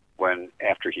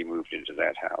after he moved into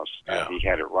that house. Yeah. He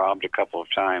had it robbed a couple of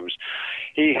times.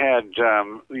 He had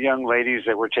young ladies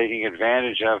that were taking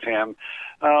advantage of him.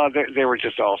 There were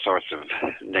just all sorts of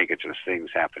negative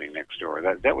things happening next door.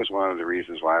 That was one of the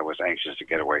reasons why I was anxious to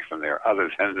get away from there.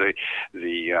 Other than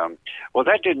the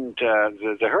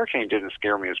hurricane didn't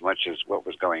scare me as much as what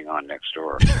was going on next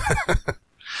door.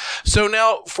 So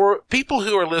now, for people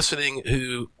who are listening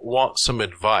who want some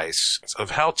advice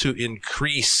of how to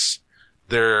increase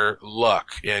their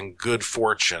luck and good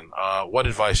fortune, what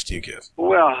advice do you give?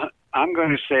 Well, I'm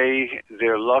going to say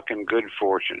their luck and good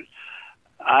fortune.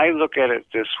 I look at it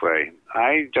this way.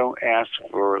 I don't ask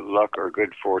for luck or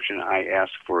good fortune. I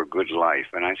ask for a good life.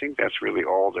 And I think that's really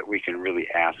all that we can really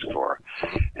ask for.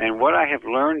 And what I have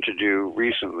learned to do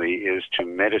recently is to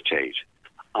meditate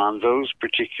on those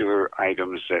particular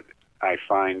items that I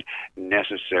find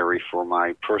necessary for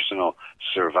my personal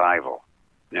survival.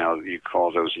 Now, you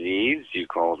call those needs, you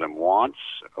call them wants,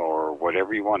 or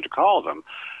whatever you want to call them.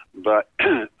 But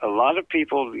a lot of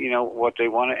people, what they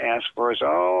want to ask for is,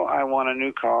 oh, I want a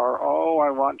new car. Oh,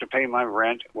 I want to pay my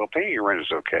rent. Well, paying your rent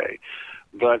is okay.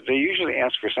 But they usually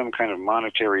ask for some kind of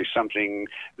monetary something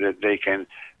that they can,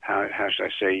 how should I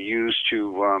say, use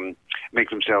to make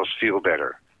themselves feel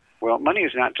better. Well, money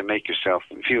is not to make yourself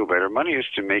feel better. Money is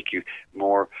to make you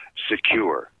more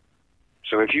secure.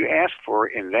 So if you ask for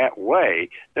it in that way,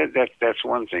 that's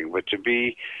one thing. But to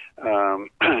be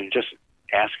just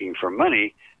asking for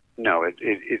money, no,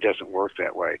 it doesn't work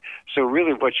that way. So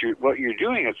really, what you're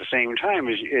doing at the same time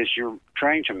is you're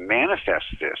trying to manifest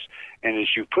this, and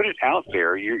as you put it out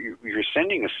there, you're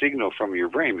sending a signal from your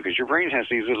brain, because your brain has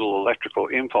these little electrical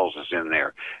impulses in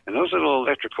there, and those little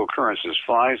electrical currents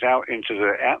flies out into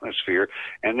the atmosphere,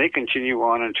 and they continue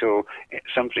on until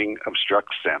something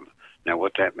obstructs them. Now,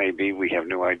 what that may be, we have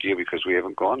no idea because we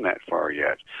haven't gone that far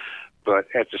yet. But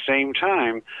at the same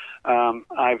time,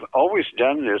 I've always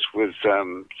done this with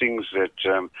things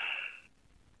that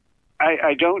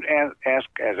I don't ask,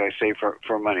 as I say,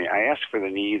 for money. I ask for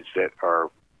the needs that are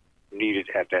needed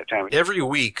at that time. Every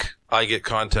week, I get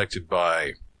contacted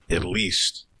by at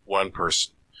least one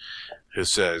person who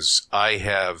says, I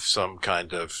have some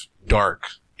kind of dark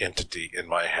entity in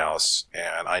my house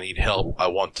and I need help. I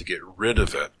want to get rid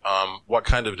of it. What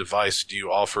kind of advice do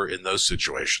you offer in those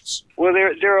situations? Well,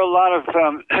 there are a lot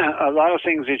of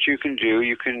things that you can do.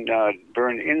 You can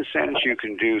burn incense. You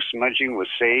can do smudging with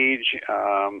sage.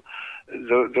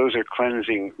 Those are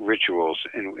cleansing rituals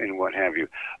and what have you.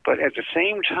 But at the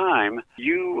same time,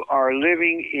 you are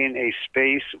living in a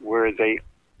space where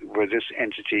this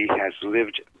entity has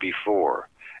lived before.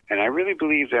 And I really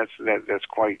believe that's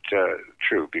quite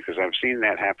true, because I've seen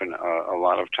that happen a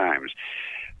lot of times.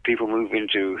 People move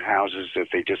into houses that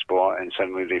they just bought, and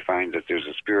suddenly they find that there's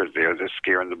a spirit there that's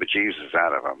scaring the bejesus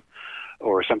out of them,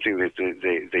 or something that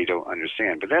they don't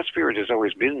understand. But that spirit has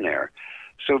always been there.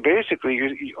 So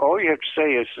basically, all you have to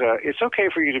say is, it's okay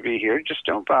for you to be here. Just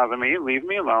don't bother me. Leave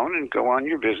me alone and go on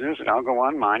your business, and I'll go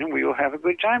on mine, and we will have a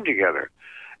good time together.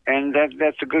 And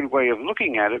that's a good way of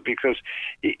looking at it, because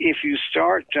if you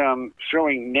start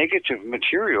throwing negative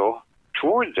material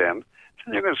toward them,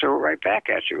 then they're going to throw it right back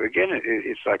at you. Again,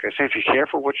 it's like I said, be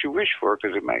careful what you wish for,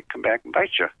 because it might come back and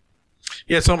bite you.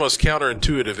 Yeah, it's almost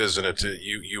counterintuitive, isn't it?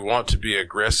 You want to be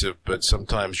aggressive, but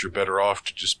sometimes you're better off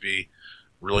to just be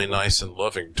really nice and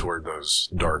loving toward those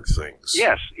dark things.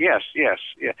 Yes. Yeah.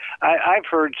 I've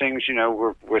heard things,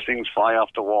 where things fly off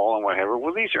the wall and whatever.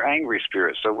 Well, these are angry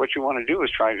spirits. So what you want to do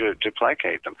is try to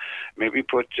placate them. Maybe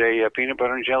put a peanut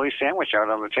butter and jelly sandwich out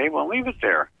on the table and leave it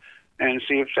there. and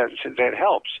see if that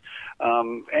helps.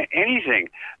 Anything.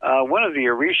 One of the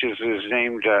Orishas is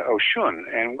named Oshun,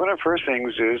 and one of her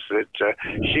things is that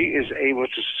she is able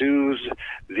to soothe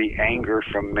the anger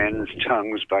from men's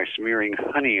tongues by smearing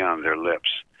honey on their lips.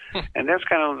 And that's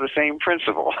kind of the same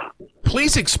principle.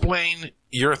 Please explain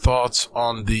your thoughts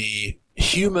on the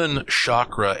human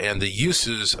chakra and the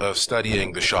uses of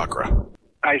studying the chakra.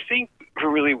 I think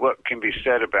really what can be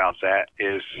said about that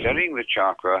is studying the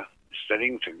chakra,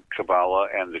 studying Kabbalah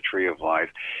and the Tree of Life,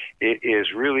 it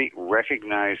is really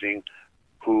recognizing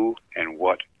who and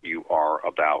what you are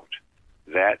about.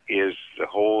 That is the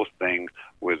whole thing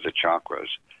with the chakras.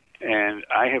 And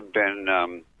I have been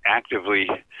actively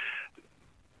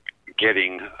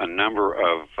getting a number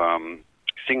of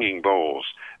singing bowls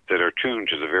that are tuned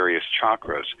to the various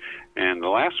chakras. And the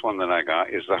last one that I got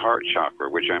is the heart chakra,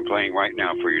 which I'm playing right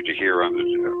now for you to hear on the...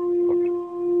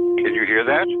 Can you hear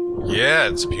that? Yeah,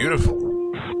 it's beautiful.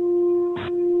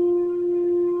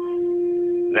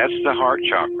 That's the heart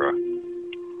chakra.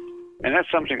 And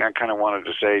that's something I kind of wanted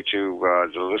to say to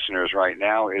the listeners right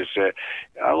now is that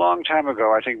a long time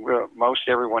ago, I think most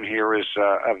everyone here is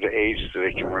of the age that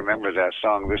they can remember that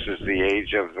song, This is the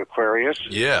Age of Aquarius.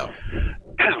 Yeah.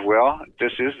 Well,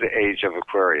 this is the age of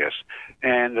Aquarius.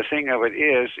 And the thing of it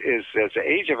is that the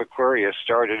age of Aquarius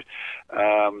started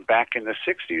back in the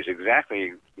 60s,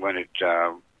 exactly when it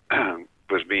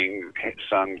was being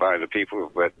sung by the people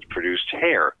that produced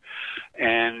hair.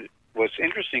 And what's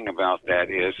interesting about that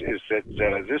is that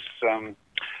this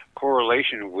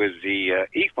correlation with the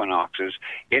equinoxes,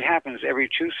 it happens every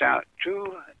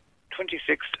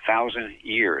 26,000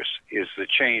 years is the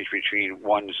change between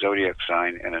one zodiac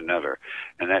sign and another.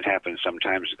 And that happened some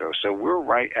time ago. So we're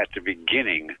right at the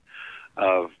beginning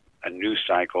of a new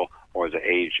cycle, or the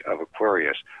age of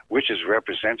Aquarius, which is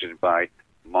represented by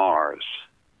Mars.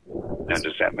 Now,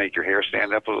 does that make your hair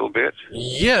stand up a little bit?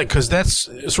 Yeah, because that's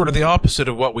sort of the opposite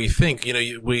of what we think. You know,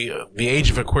 the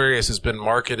age of Aquarius has been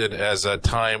marketed as a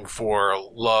time for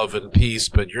love and peace,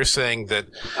 but you're saying that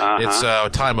it's a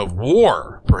time of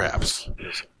war, perhaps.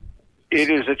 It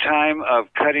is a time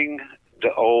of cutting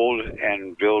the old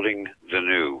and building the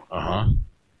new.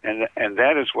 And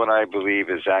that is what I believe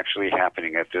is actually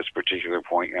happening at this particular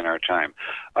point in our time.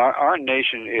 Our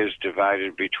nation is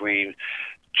divided between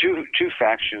two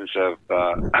factions of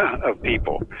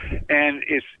people, and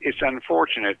it's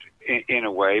unfortunate in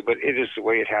a way, but it is the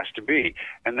way it has to be.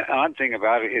 And the odd thing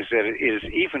about it is that it is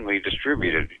evenly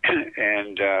distributed,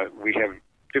 and we have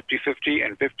 50-50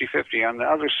 and 50-50 on the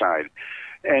other side.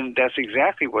 And that's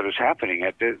exactly what is happening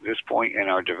at this point in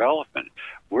our development.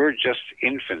 We're just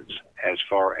infants as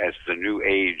far as the new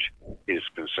age is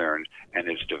concerned and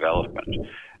its development.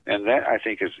 And that, I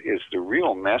think, is the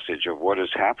real message of what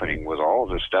is happening with all of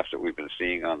the stuff that we've been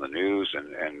seeing on the news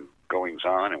and goings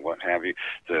on and what have you,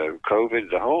 the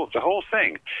COVID, the whole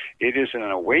thing. It is an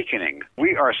awakening.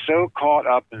 We are so caught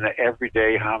up in the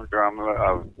everyday humdrum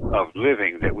of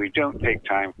living that we don't take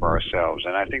time for ourselves.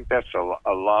 And I think that's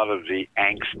a lot of the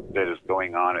angst that is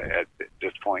going on at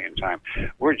this point in time.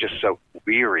 We're just so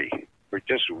weary. We're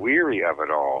just weary of it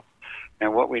all.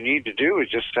 And what we need to do is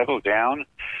just settle down,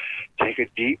 take a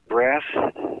deep breath,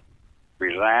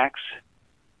 relax,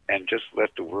 and just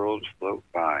let the world float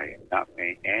by. Not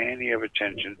pay any of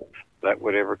attention. Let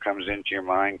whatever comes into your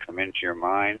mind come into your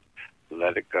mind.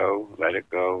 Let it go, let it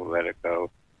go, let it go,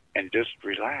 and just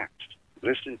relax.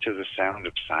 Listen to the sound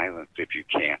of silence if you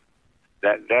can.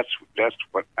 That's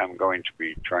what I'm going to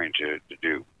be trying to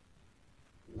do.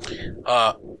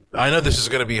 I know this is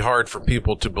going to be hard for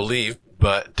people to believe,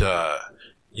 but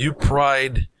you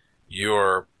pride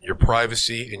your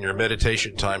privacy and your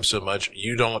meditation time so much.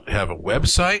 You don't have a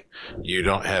website, you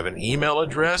don't have an email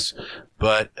address,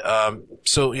 but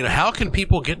so how can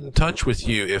people get in touch with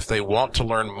you if they want to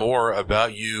learn more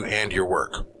about you and your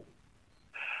work?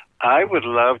 I would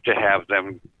love to have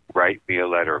them write me a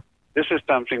letter. This is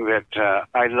something that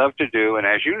I love to do, and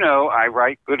as you know, I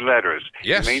write good letters.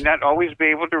 Yes. You may not always be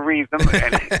able to read them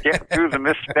and get through the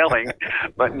misspelling,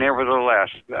 but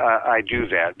nevertheless, I do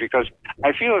that because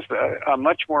I feel it's a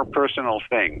much more personal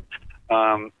thing.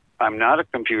 I'm not a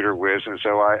computer whiz, and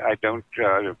so I don't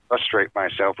frustrate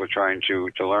myself with trying to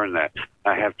learn that.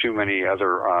 I have too many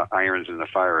other irons in the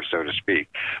fire, so to speak.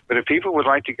 But if people would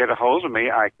like to get a hold of me,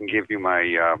 I can give you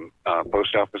my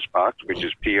post office box, which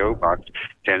is P.O. Box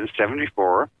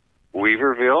 1074,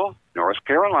 Weaverville, North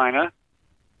Carolina,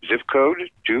 zip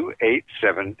code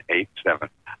 28787.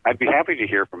 I'd be happy to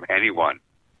hear from anyone,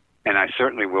 and I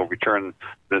certainly will return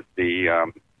the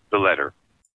letter.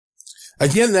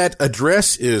 Again, that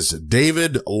address is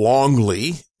David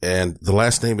Longley, and the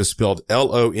last name is spelled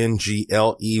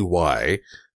Longley,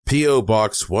 P.O.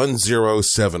 Box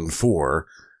 1074,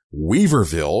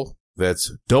 Weaverville.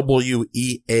 That's WEAVER,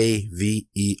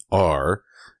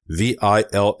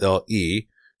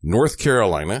 North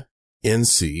Carolina,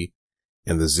 NC,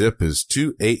 and the zip is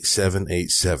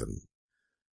 28787.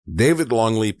 David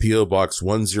Longley, P.O. Box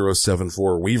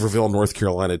 1074, Weaverville, North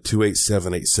Carolina,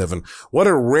 28787. What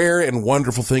a rare and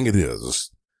wonderful thing it is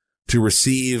to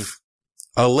receive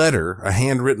a letter, a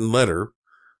handwritten letter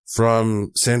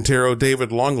from Santero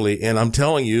David Longley. And I'm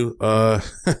telling you,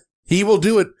 he will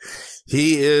do it.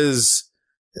 He is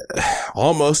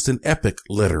almost an epic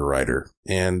letter writer.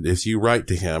 And if you write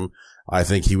to him, I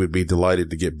think he would be delighted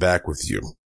to get back with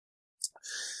you.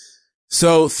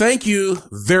 So thank you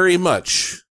very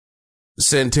much,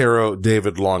 Santero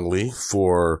David Longley,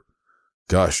 for,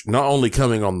 not only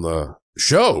coming on the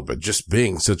show, but just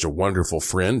being such a wonderful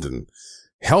friend and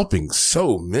helping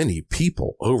so many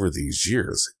people over these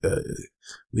years.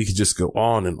 We could just go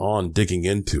on and on digging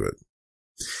into it.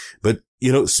 But,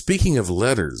 speaking of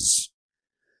letters,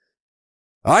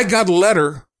 I got a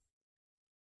letter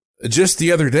just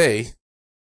the other day,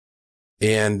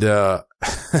 and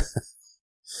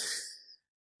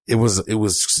it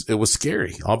was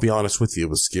scary. I'll be honest with you. It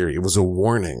was scary. It was a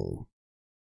warning.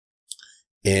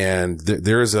 And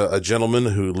there is a gentleman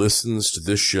who listens to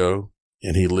this show,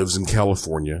 and he lives in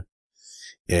California.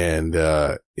 And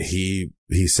he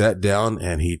sat down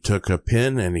and he took a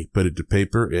pen and he put it to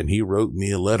paper and he wrote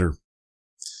me a letter.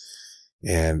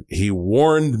 And he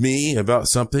warned me about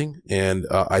something, and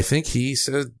I think he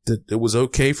said that it was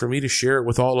okay for me to share it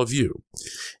with all of you.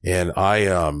 And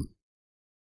I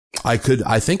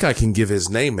think I can give his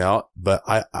name out, but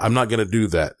I'm not going to do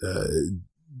that,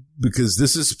 because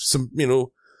this is some,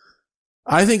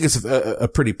 I think it's a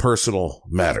pretty personal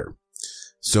matter.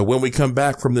 So when we come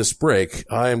back from this break,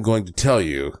 I am going to tell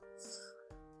you,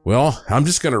 I'm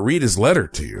just going to read his letter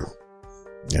to you,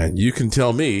 and you can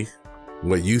tell me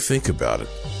what you think about it.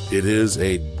 It is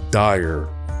a dire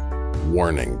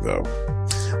warning, though.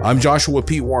 I'm Joshua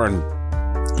P. Warren.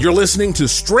 You're listening to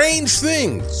Strange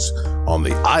Things on the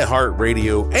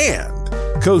iHeartRadio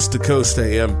and Coast to Coast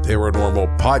AM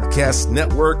Paranormal Podcast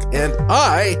Network, and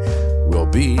I will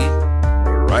be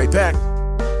right back.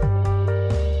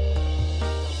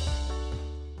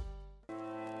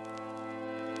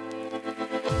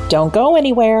 Don't go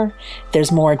anywhere.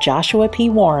 There's more Joshua P.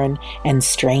 Warren and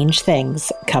Strange Things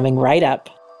coming right up.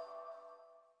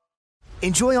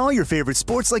 Enjoy all your favorite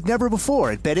sports like never before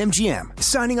at BetMGM.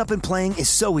 Signing up and playing is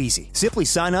so easy. Simply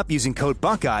sign up using code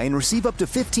Buckeye and receive up to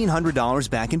 $1,500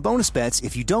 back in bonus bets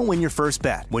if you don't win your first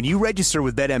bet. When you register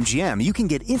with BetMGM, you can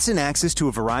get instant access to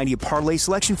a variety of parlay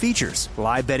selection features,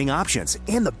 live betting options,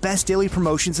 and the best daily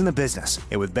promotions in the business.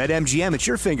 And with BetMGM at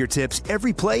your fingertips,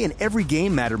 every play and every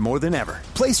game matter more than ever.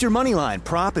 Place your moneyline,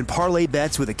 prop, and parlay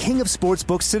bets with the king of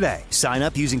sportsbooks today. Sign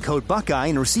up using code Buckeye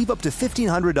and receive up to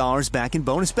 $1,500 back in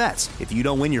bonus bets if you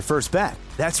don't win your first bet.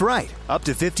 That's right, up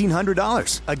to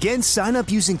 $1,500. Again, sign up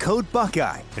using code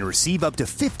Buckeye and receive up to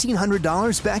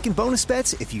 $1,500 back in bonus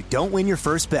bets if you don't win your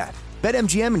first bet.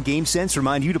 BetMGM and GameSense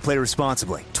remind you to play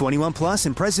responsibly. 21 plus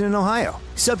and present in Ohio.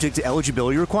 Subject to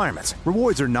eligibility requirements.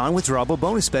 Rewards are non-withdrawable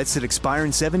bonus bets that expire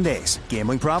in 7 days.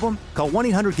 Gambling problem? Call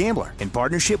 1-800-GAMBLER in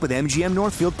partnership with MGM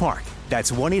Northfield Park.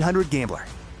 That's 1-800-GAMBLER.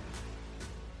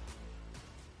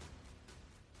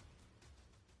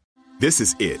 This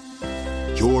is it.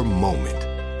 Your moment.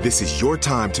 This is your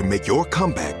time to make your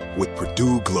comeback with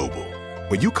Purdue Global.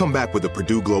 When you come back with a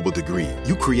Purdue Global degree,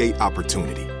 you create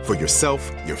opportunity for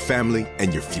yourself, your family,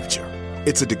 and your future.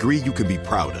 It's a degree you can be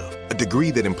proud of, a degree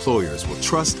that employers will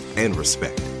trust and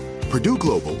respect. Purdue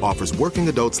Global offers working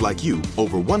adults like you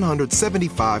over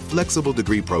 175 flexible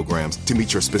degree programs to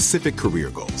meet your specific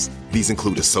career goals. These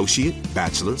include associate,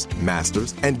 bachelor's,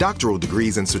 master's, and doctoral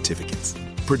degrees and certificates.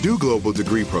 Purdue Global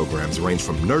degree programs range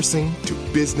from nursing to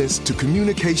business to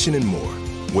communication and more.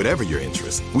 Whatever your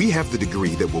interest, we have the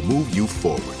degree that will move you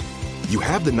forward. You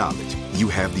have the knowledge, you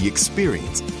have the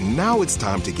experience. Now it's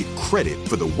time to get credit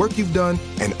for the work you've done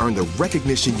and earn the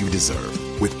recognition you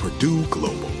deserve with Purdue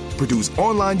Global, Purdue's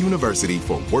online university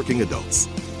for working adults.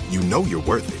 You know you're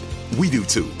worth it. We do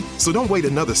too. So don't wait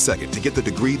another second to get the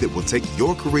degree that will take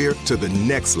your career to the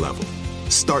next level.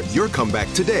 Start your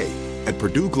comeback today at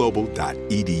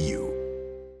purdueglobal.edu.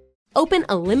 Open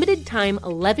a limited-time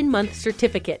 11-month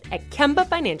certificate at Kemba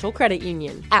Financial Credit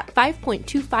Union. At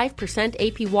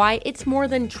 5.25% APY, it's more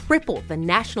than triple the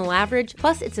national average,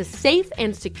 plus it's a safe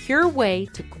and secure way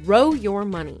to grow your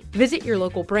money. Visit your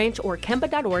local branch or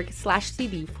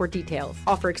kemba.org/cd for details.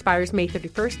 Offer expires May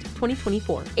 31st,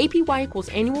 2024. APY equals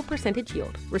annual percentage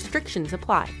yield. Restrictions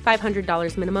apply.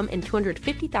 $500 minimum and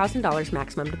 $250,000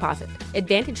 maximum deposit.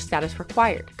 Advantage status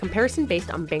required. Comparison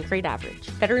based on bank rate average.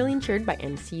 Federally insured by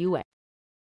NCUA.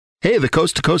 Hey, the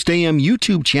Coast to Coast AM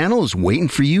YouTube channel is waiting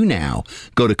for you now.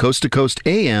 Go to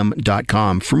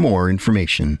coasttocoastam.com for more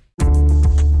information.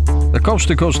 The Coast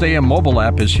to Coast AM mobile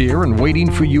app is here and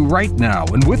waiting for you right now.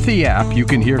 And with the app, you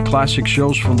can hear classic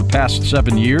shows from the past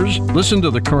 7 years, listen to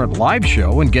the current live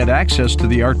show, and get access to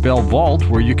the Art Bell Vault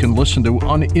where you can listen to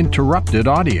uninterrupted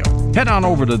audio. Head on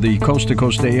over to the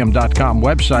coasttocoastam.com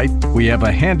website. We have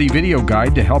a handy video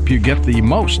guide to help you get the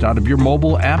most out of your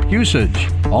mobile app usage.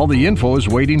 All the info is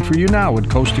waiting for you now at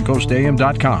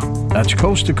coasttocoastam.com. That's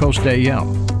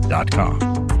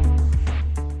coasttocoastam.com.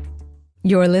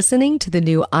 You're listening to the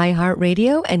new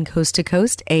iHeartRadio and Coast to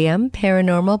Coast AM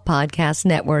Paranormal Podcast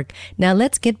Network. Now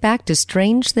let's get back to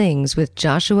Strange Things with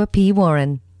Joshua P.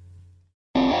 Warren.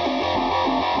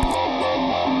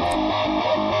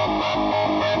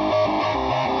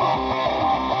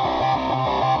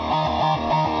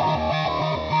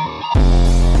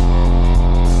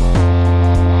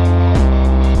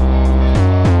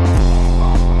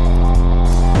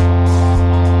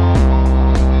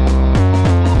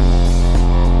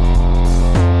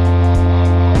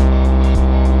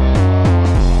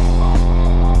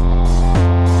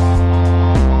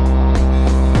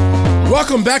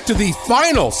 Welcome back to the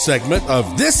final segment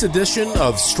of this edition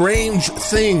of Strange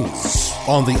Things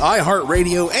on the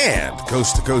iHeartRadio and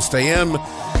Coast to Coast AM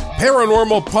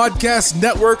Paranormal Podcast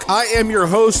Network. I am your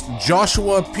host,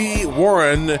 Joshua P.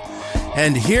 Warren,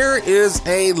 and here is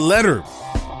a letter,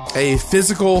 a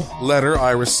physical letter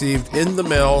I received in the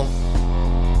mail,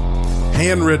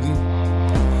 handwritten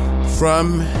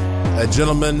from a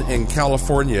gentleman in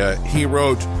California. He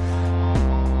wrote,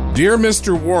 "Dear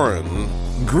Mr. Warren,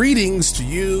 greetings to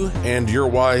you and your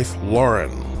wife,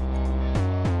 Lauren.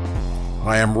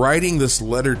 I am writing this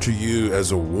letter to you as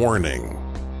a warning.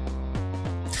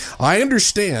 I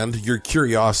understand your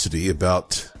curiosity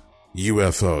about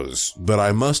UFOs, but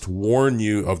I must warn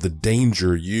you of the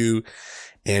danger you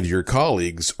and your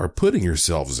colleagues are putting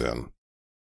yourselves in.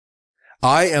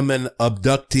 I am an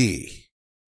abductee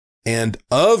and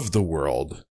of the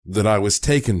world that I was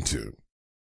taken to.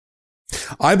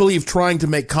 I believe trying to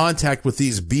make contact with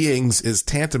these beings is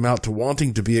tantamount to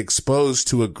wanting to be exposed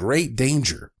to a great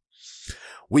danger.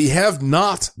 We have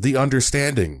not the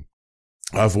understanding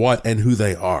of what and who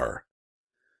they are.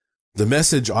 The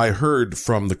message I heard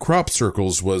from the crop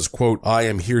circles was, quote, I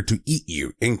am here to eat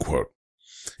you, end quote.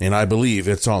 And I believe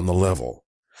it's on the level.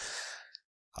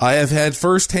 I have had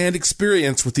first-hand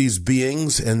experience with these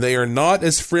beings, and they are not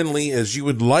as friendly as you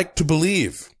would like to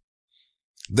believe.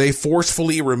 They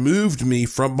forcefully removed me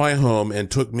from my home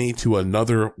and took me to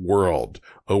another world,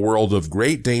 a world of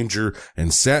great danger,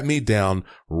 and sat me down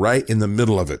right in the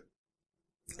middle of it.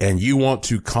 And you want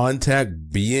to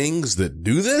contact beings that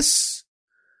do this?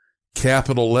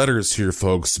 Capital letters here,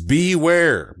 folks.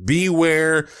 Beware,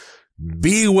 beware,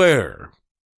 beware.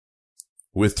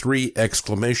 With 3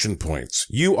 exclamation points.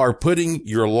 You are putting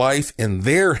your life in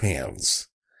their hands.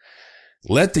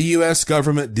 Let the U.S.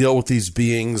 government deal with these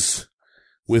beings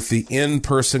with the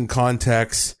in-person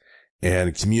contacts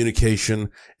and communication.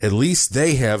 At least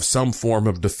they have some form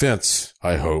of defense,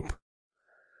 I hope.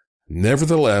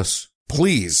 Nevertheless,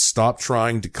 please stop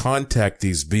trying to contact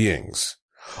these beings.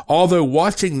 Although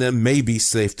watching them may be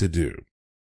safe to do,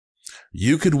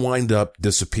 you could wind up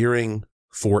disappearing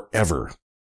forever.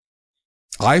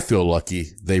 I feel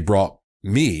lucky they brought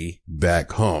me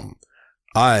back home.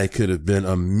 I could have been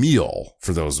a meal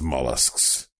for those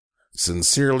mollusks.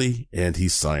 Sincerely," and he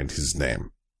signed his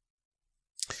name.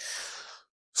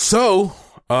 So,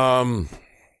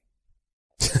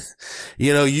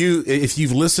 if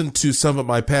you've listened to some of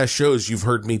my past shows, you've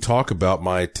heard me talk about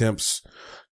my attempts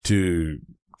to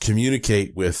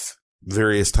communicate with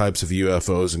various types of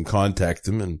UFOs and contact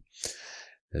them, and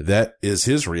that is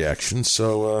his reaction.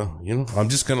 So, I'm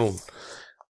just going to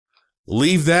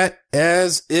leave that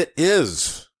as it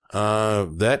is.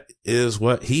 That is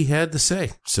what he had to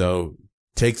say. So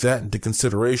take that into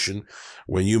consideration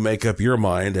when you make up your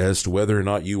mind as to whether or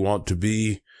not you want to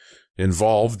be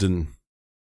involved in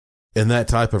that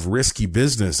type of risky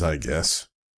business, I guess.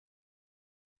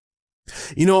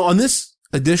 On this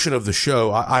edition of the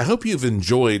show, I hope you've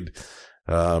enjoyed,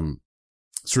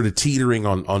 sort of teetering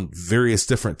on various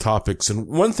different topics. And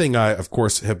one thing I, of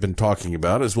course, have been talking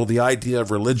about is, well, the idea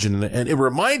of religion. And it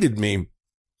reminded me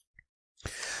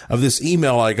of this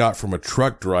email I got from a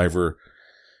truck driver,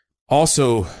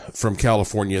 also from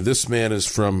California. This man is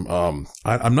from,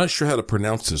 I'm not sure how to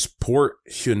pronounce this, Port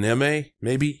Hueneme,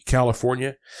 maybe,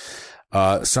 California.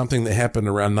 Something that happened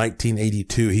around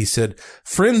 1982. He said,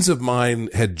 friends of mine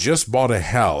had just bought a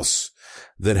house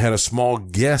that had a small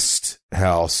guest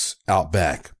house out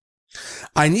back.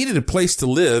 I needed a place to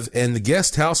live, and the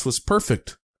guest house was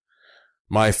perfect.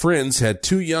 My friends had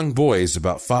 2 young boys,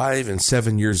 about 5 and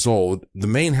 7 years old. The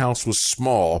main house was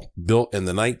small, built in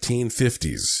the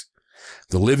 1950s.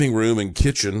 The living room and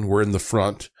kitchen were in the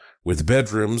front, with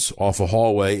bedrooms off a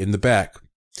hallway in the back.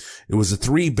 It was a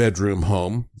 3-bedroom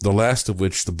home, the last of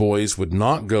which the boys would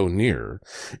not go near,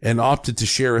 and opted to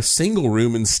share a single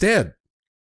room instead.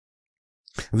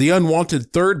 The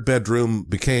unwanted 3rd bedroom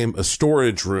became a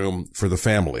storage room for the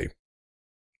family.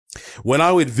 When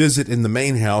I would visit in the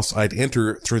main house, I'd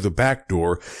enter through the back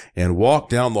door and walk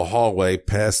down the hallway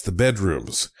past the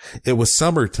bedrooms. It was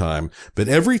summertime, but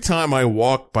every time I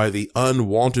walked by the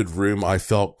unwanted room, I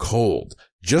felt cold.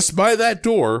 Just by that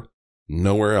door,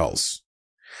 nowhere else.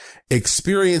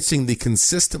 Experiencing the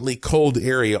consistently cold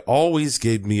area always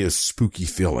gave me a spooky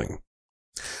feeling.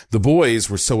 The boys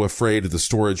were so afraid of the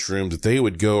storage room that they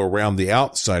would go around the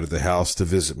outside of the house to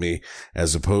visit me,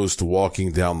 as opposed to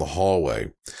walking down the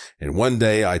hallway. And one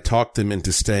day I talked them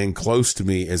into staying close to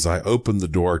me as I opened the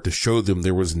door to show them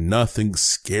there was nothing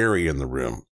scary in the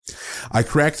room. I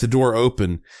cracked the door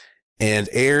open, and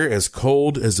air as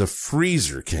cold as a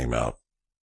freezer came out.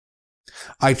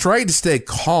 I tried to stay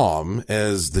calm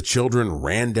as the children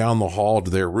ran down the hall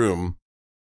to their room.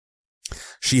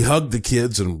 She hugged the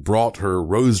kids and brought her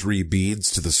rosary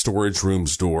beads to the storage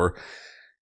room's door,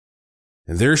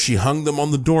 and there she hung them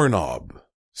on the doorknob,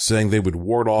 saying they would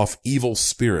ward off evil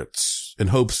spirits, in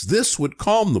hopes this would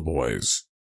calm the boys.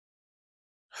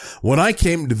 When I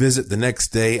came to visit the next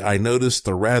day, I noticed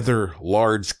the rather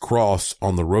large cross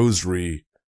on the rosary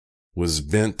was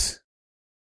bent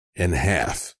in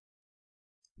half.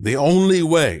 The only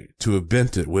way to have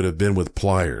bent it would have been with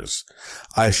pliers.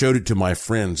 I showed it to my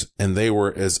friends, and they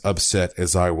were as upset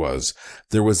as I was.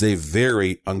 There was a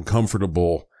very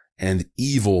uncomfortable and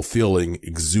evil feeling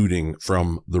exuding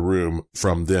from the room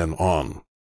from then on.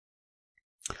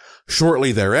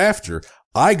 Shortly thereafter,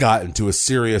 I got into a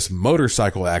serious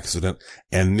motorcycle accident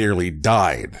and nearly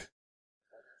died.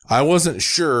 I wasn't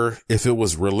sure if it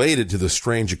was related to the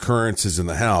strange occurrences in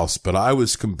the house, but I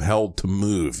was compelled to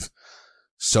move.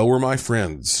 So were my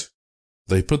friends.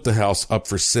 They put the house up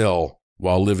for sale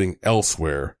while living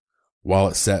elsewhere, while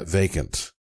it sat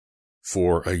vacant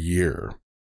for a year.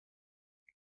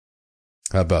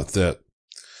 How about that?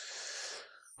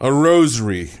 A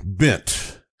rosary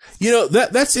bent. You know,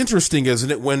 that's interesting, isn't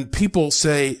it? When people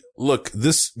say, look,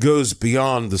 this goes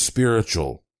beyond the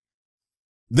spiritual.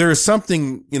 There is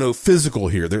something, physical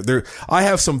here. I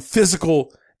have some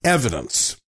physical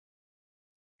evidence.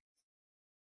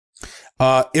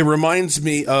 It reminds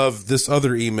me of this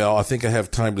other email. I think I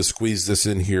have time to squeeze this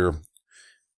in here.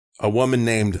 A woman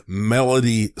named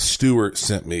Melody Stewart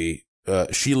sent me.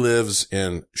 She lives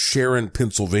in Sharon,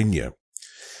 Pennsylvania.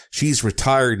 She's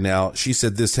retired now. She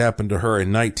said this happened to her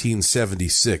in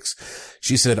 1976.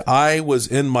 She said, I was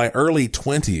in my early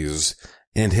 20s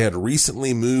and had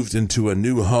recently moved into a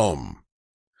new home.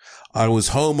 I was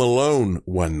home alone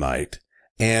one night,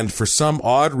 and for some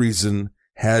odd reason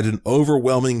had an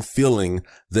overwhelming feeling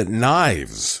that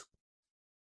knives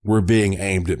were being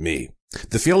aimed at me.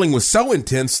 The feeling was so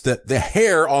intense that the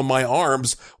hair on my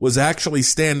arms was actually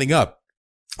standing up.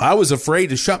 I was afraid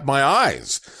to shut my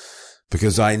eyes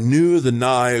because I knew the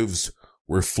knives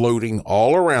were floating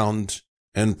all around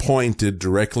and pointed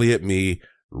directly at me,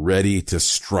 ready to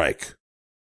strike.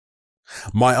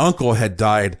 My uncle had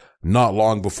died not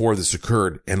long before this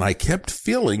occurred, and I kept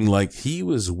feeling like he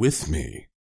was with me.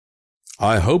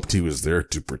 I hoped he was there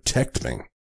to protect me.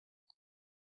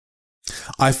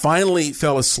 I finally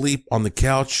fell asleep on the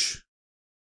couch,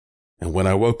 and when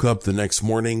I woke up the next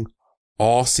morning,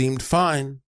 all seemed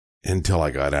fine until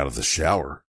I got out of the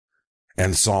shower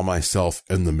and saw myself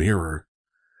in the mirror.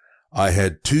 I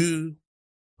had 2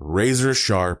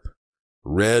 razor-sharp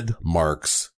red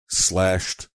marks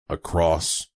slashed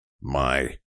across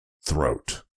my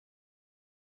throat.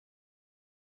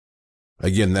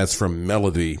 Again, that's from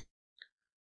Melody,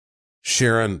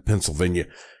 Sharon, Pennsylvania.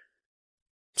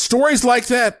 Stories like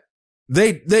that,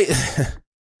 they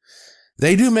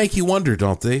do make you wonder,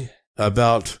 don't they?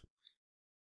 About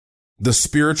the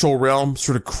spiritual realm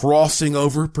sort of crossing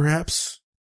over, perhaps,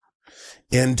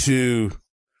 into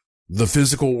the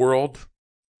physical world.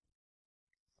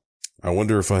 I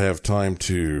wonder if I have time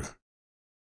to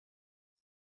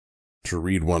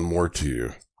read one more to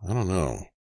you. I don't know.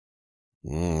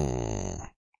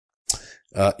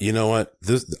 You know what?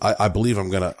 I believe I'm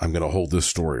gonna hold this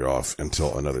story off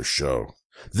until another show.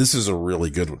 This is a really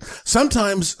good one.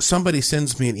 Sometimes somebody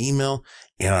sends me an email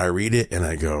and I read it and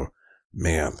I go,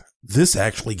 man, this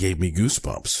actually gave me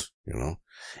goosebumps,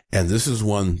 and this is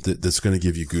one that's going to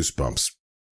give you goosebumps.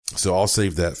 So I'll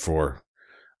save that for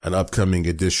an upcoming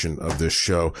edition of this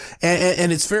show.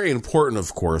 And it's very important,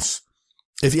 of course.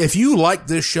 If you like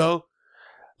this show,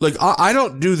 like, I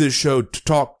don't do this show to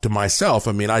talk to myself.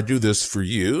 I mean, I do this for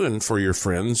you and for your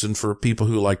friends and for people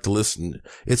who like to listen.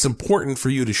 It's important for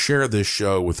you to share this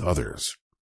show with others.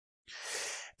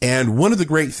 And one of the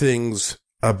great things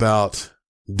about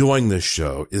doing this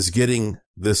show is getting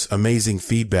this amazing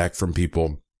feedback from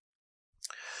people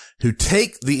who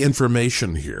take the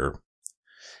information here,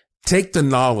 take the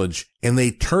knowledge, and they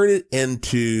turn it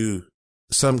into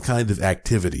some kind of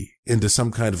activity, into some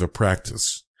kind of a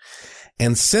practice.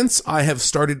 And since I have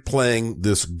started playing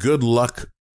this good luck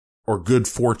or good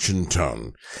fortune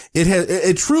tone,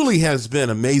 it truly has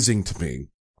been amazing to me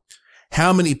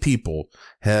how many people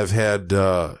have had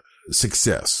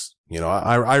success.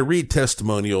 I read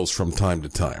testimonials from time to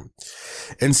time.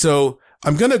 And so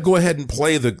I'm going to go ahead and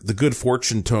play the good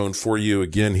fortune tone for you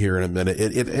again here in a minute.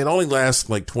 It only lasts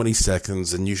like 20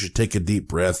 seconds, and you should take a deep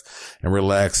breath and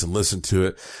relax and listen to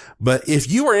it. But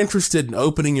if you are interested in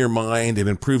opening your mind and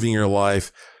improving your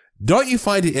life, don't you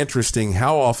find it interesting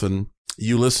how often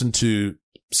you listen to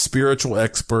spiritual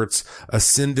experts,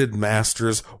 ascended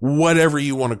masters, whatever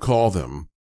you want to call them,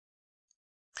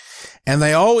 and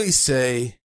they always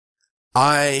say,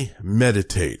 I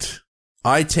meditate.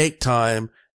 I take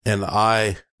time and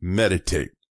I meditate.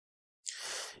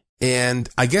 And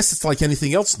I guess it's like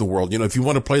anything else in the world. If you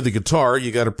want to play the guitar,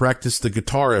 you got to practice the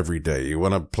guitar every day. You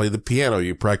want to play the piano,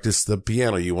 you practice the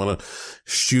piano. You want to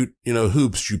shoot,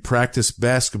 hoops, you practice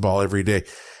basketball every day,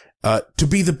 to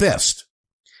be the best.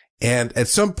 And at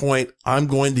some point, I'm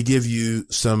going to give you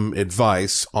some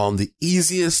advice on the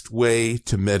easiest way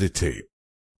to meditate.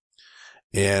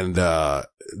 And,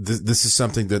 this is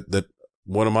something that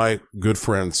one of my good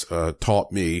friends,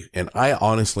 taught me. And I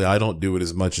don't do it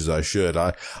as much as I should.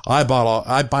 I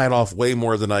bite off way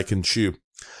more than I can chew.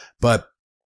 But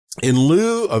in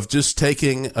lieu of just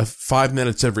taking 5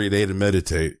 minutes every day to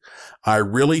meditate, I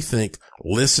really think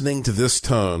listening to this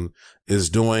tone is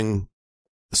doing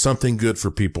something good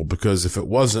for people, because if it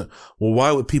wasn't, well,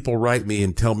 why would people write me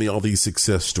and tell me all these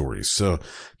success stories? So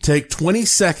take 20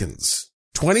 seconds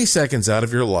out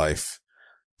of your life.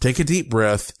 Take a deep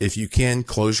breath. If you can,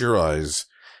 close your eyes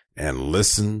and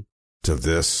listen to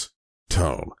this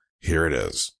tone. Here it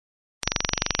is.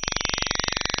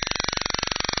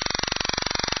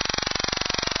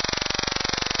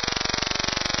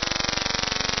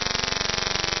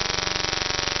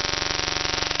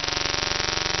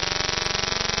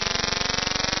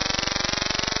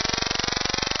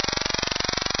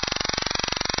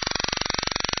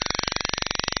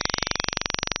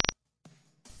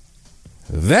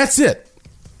 That's it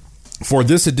for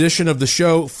this edition of the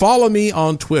show. Follow me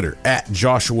on Twitter at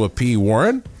Joshua P.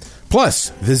 Warren. Plus,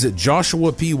 visit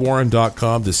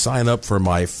joshuapwarren.com to sign up for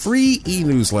my free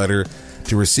e-newsletter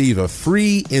to receive a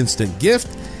free instant gift,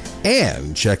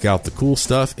 and check out the cool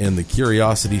stuff in the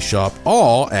Curiosity Shop,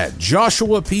 all at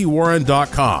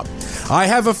joshuapwarren.com. I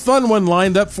have a fun one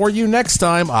lined up for you next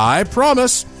time, I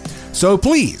promise. So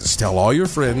please tell all your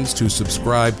friends to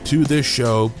subscribe to this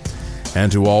show and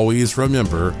to always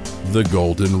remember the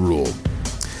golden rule.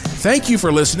 Thank you for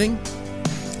listening.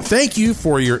 Thank you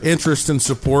for your interest and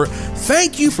support.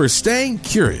 Thank you for staying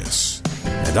curious.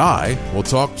 And I will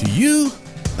talk to you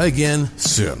again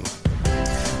soon.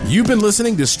 You've been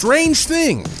listening to Strange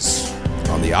Things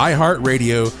on the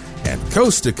iHeartRadio and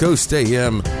Coast to Coast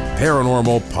AM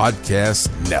Paranormal Podcast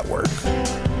Network.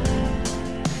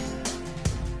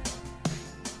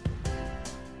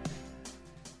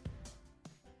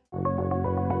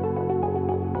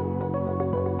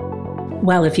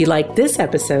 Well, if you like this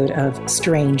episode of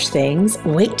Strange Things,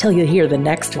 wait till you hear the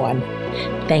next one.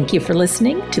 Thank you for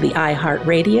listening to the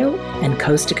iHeartRadio and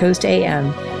Coast to Coast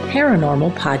AM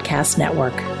Paranormal Podcast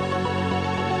Network.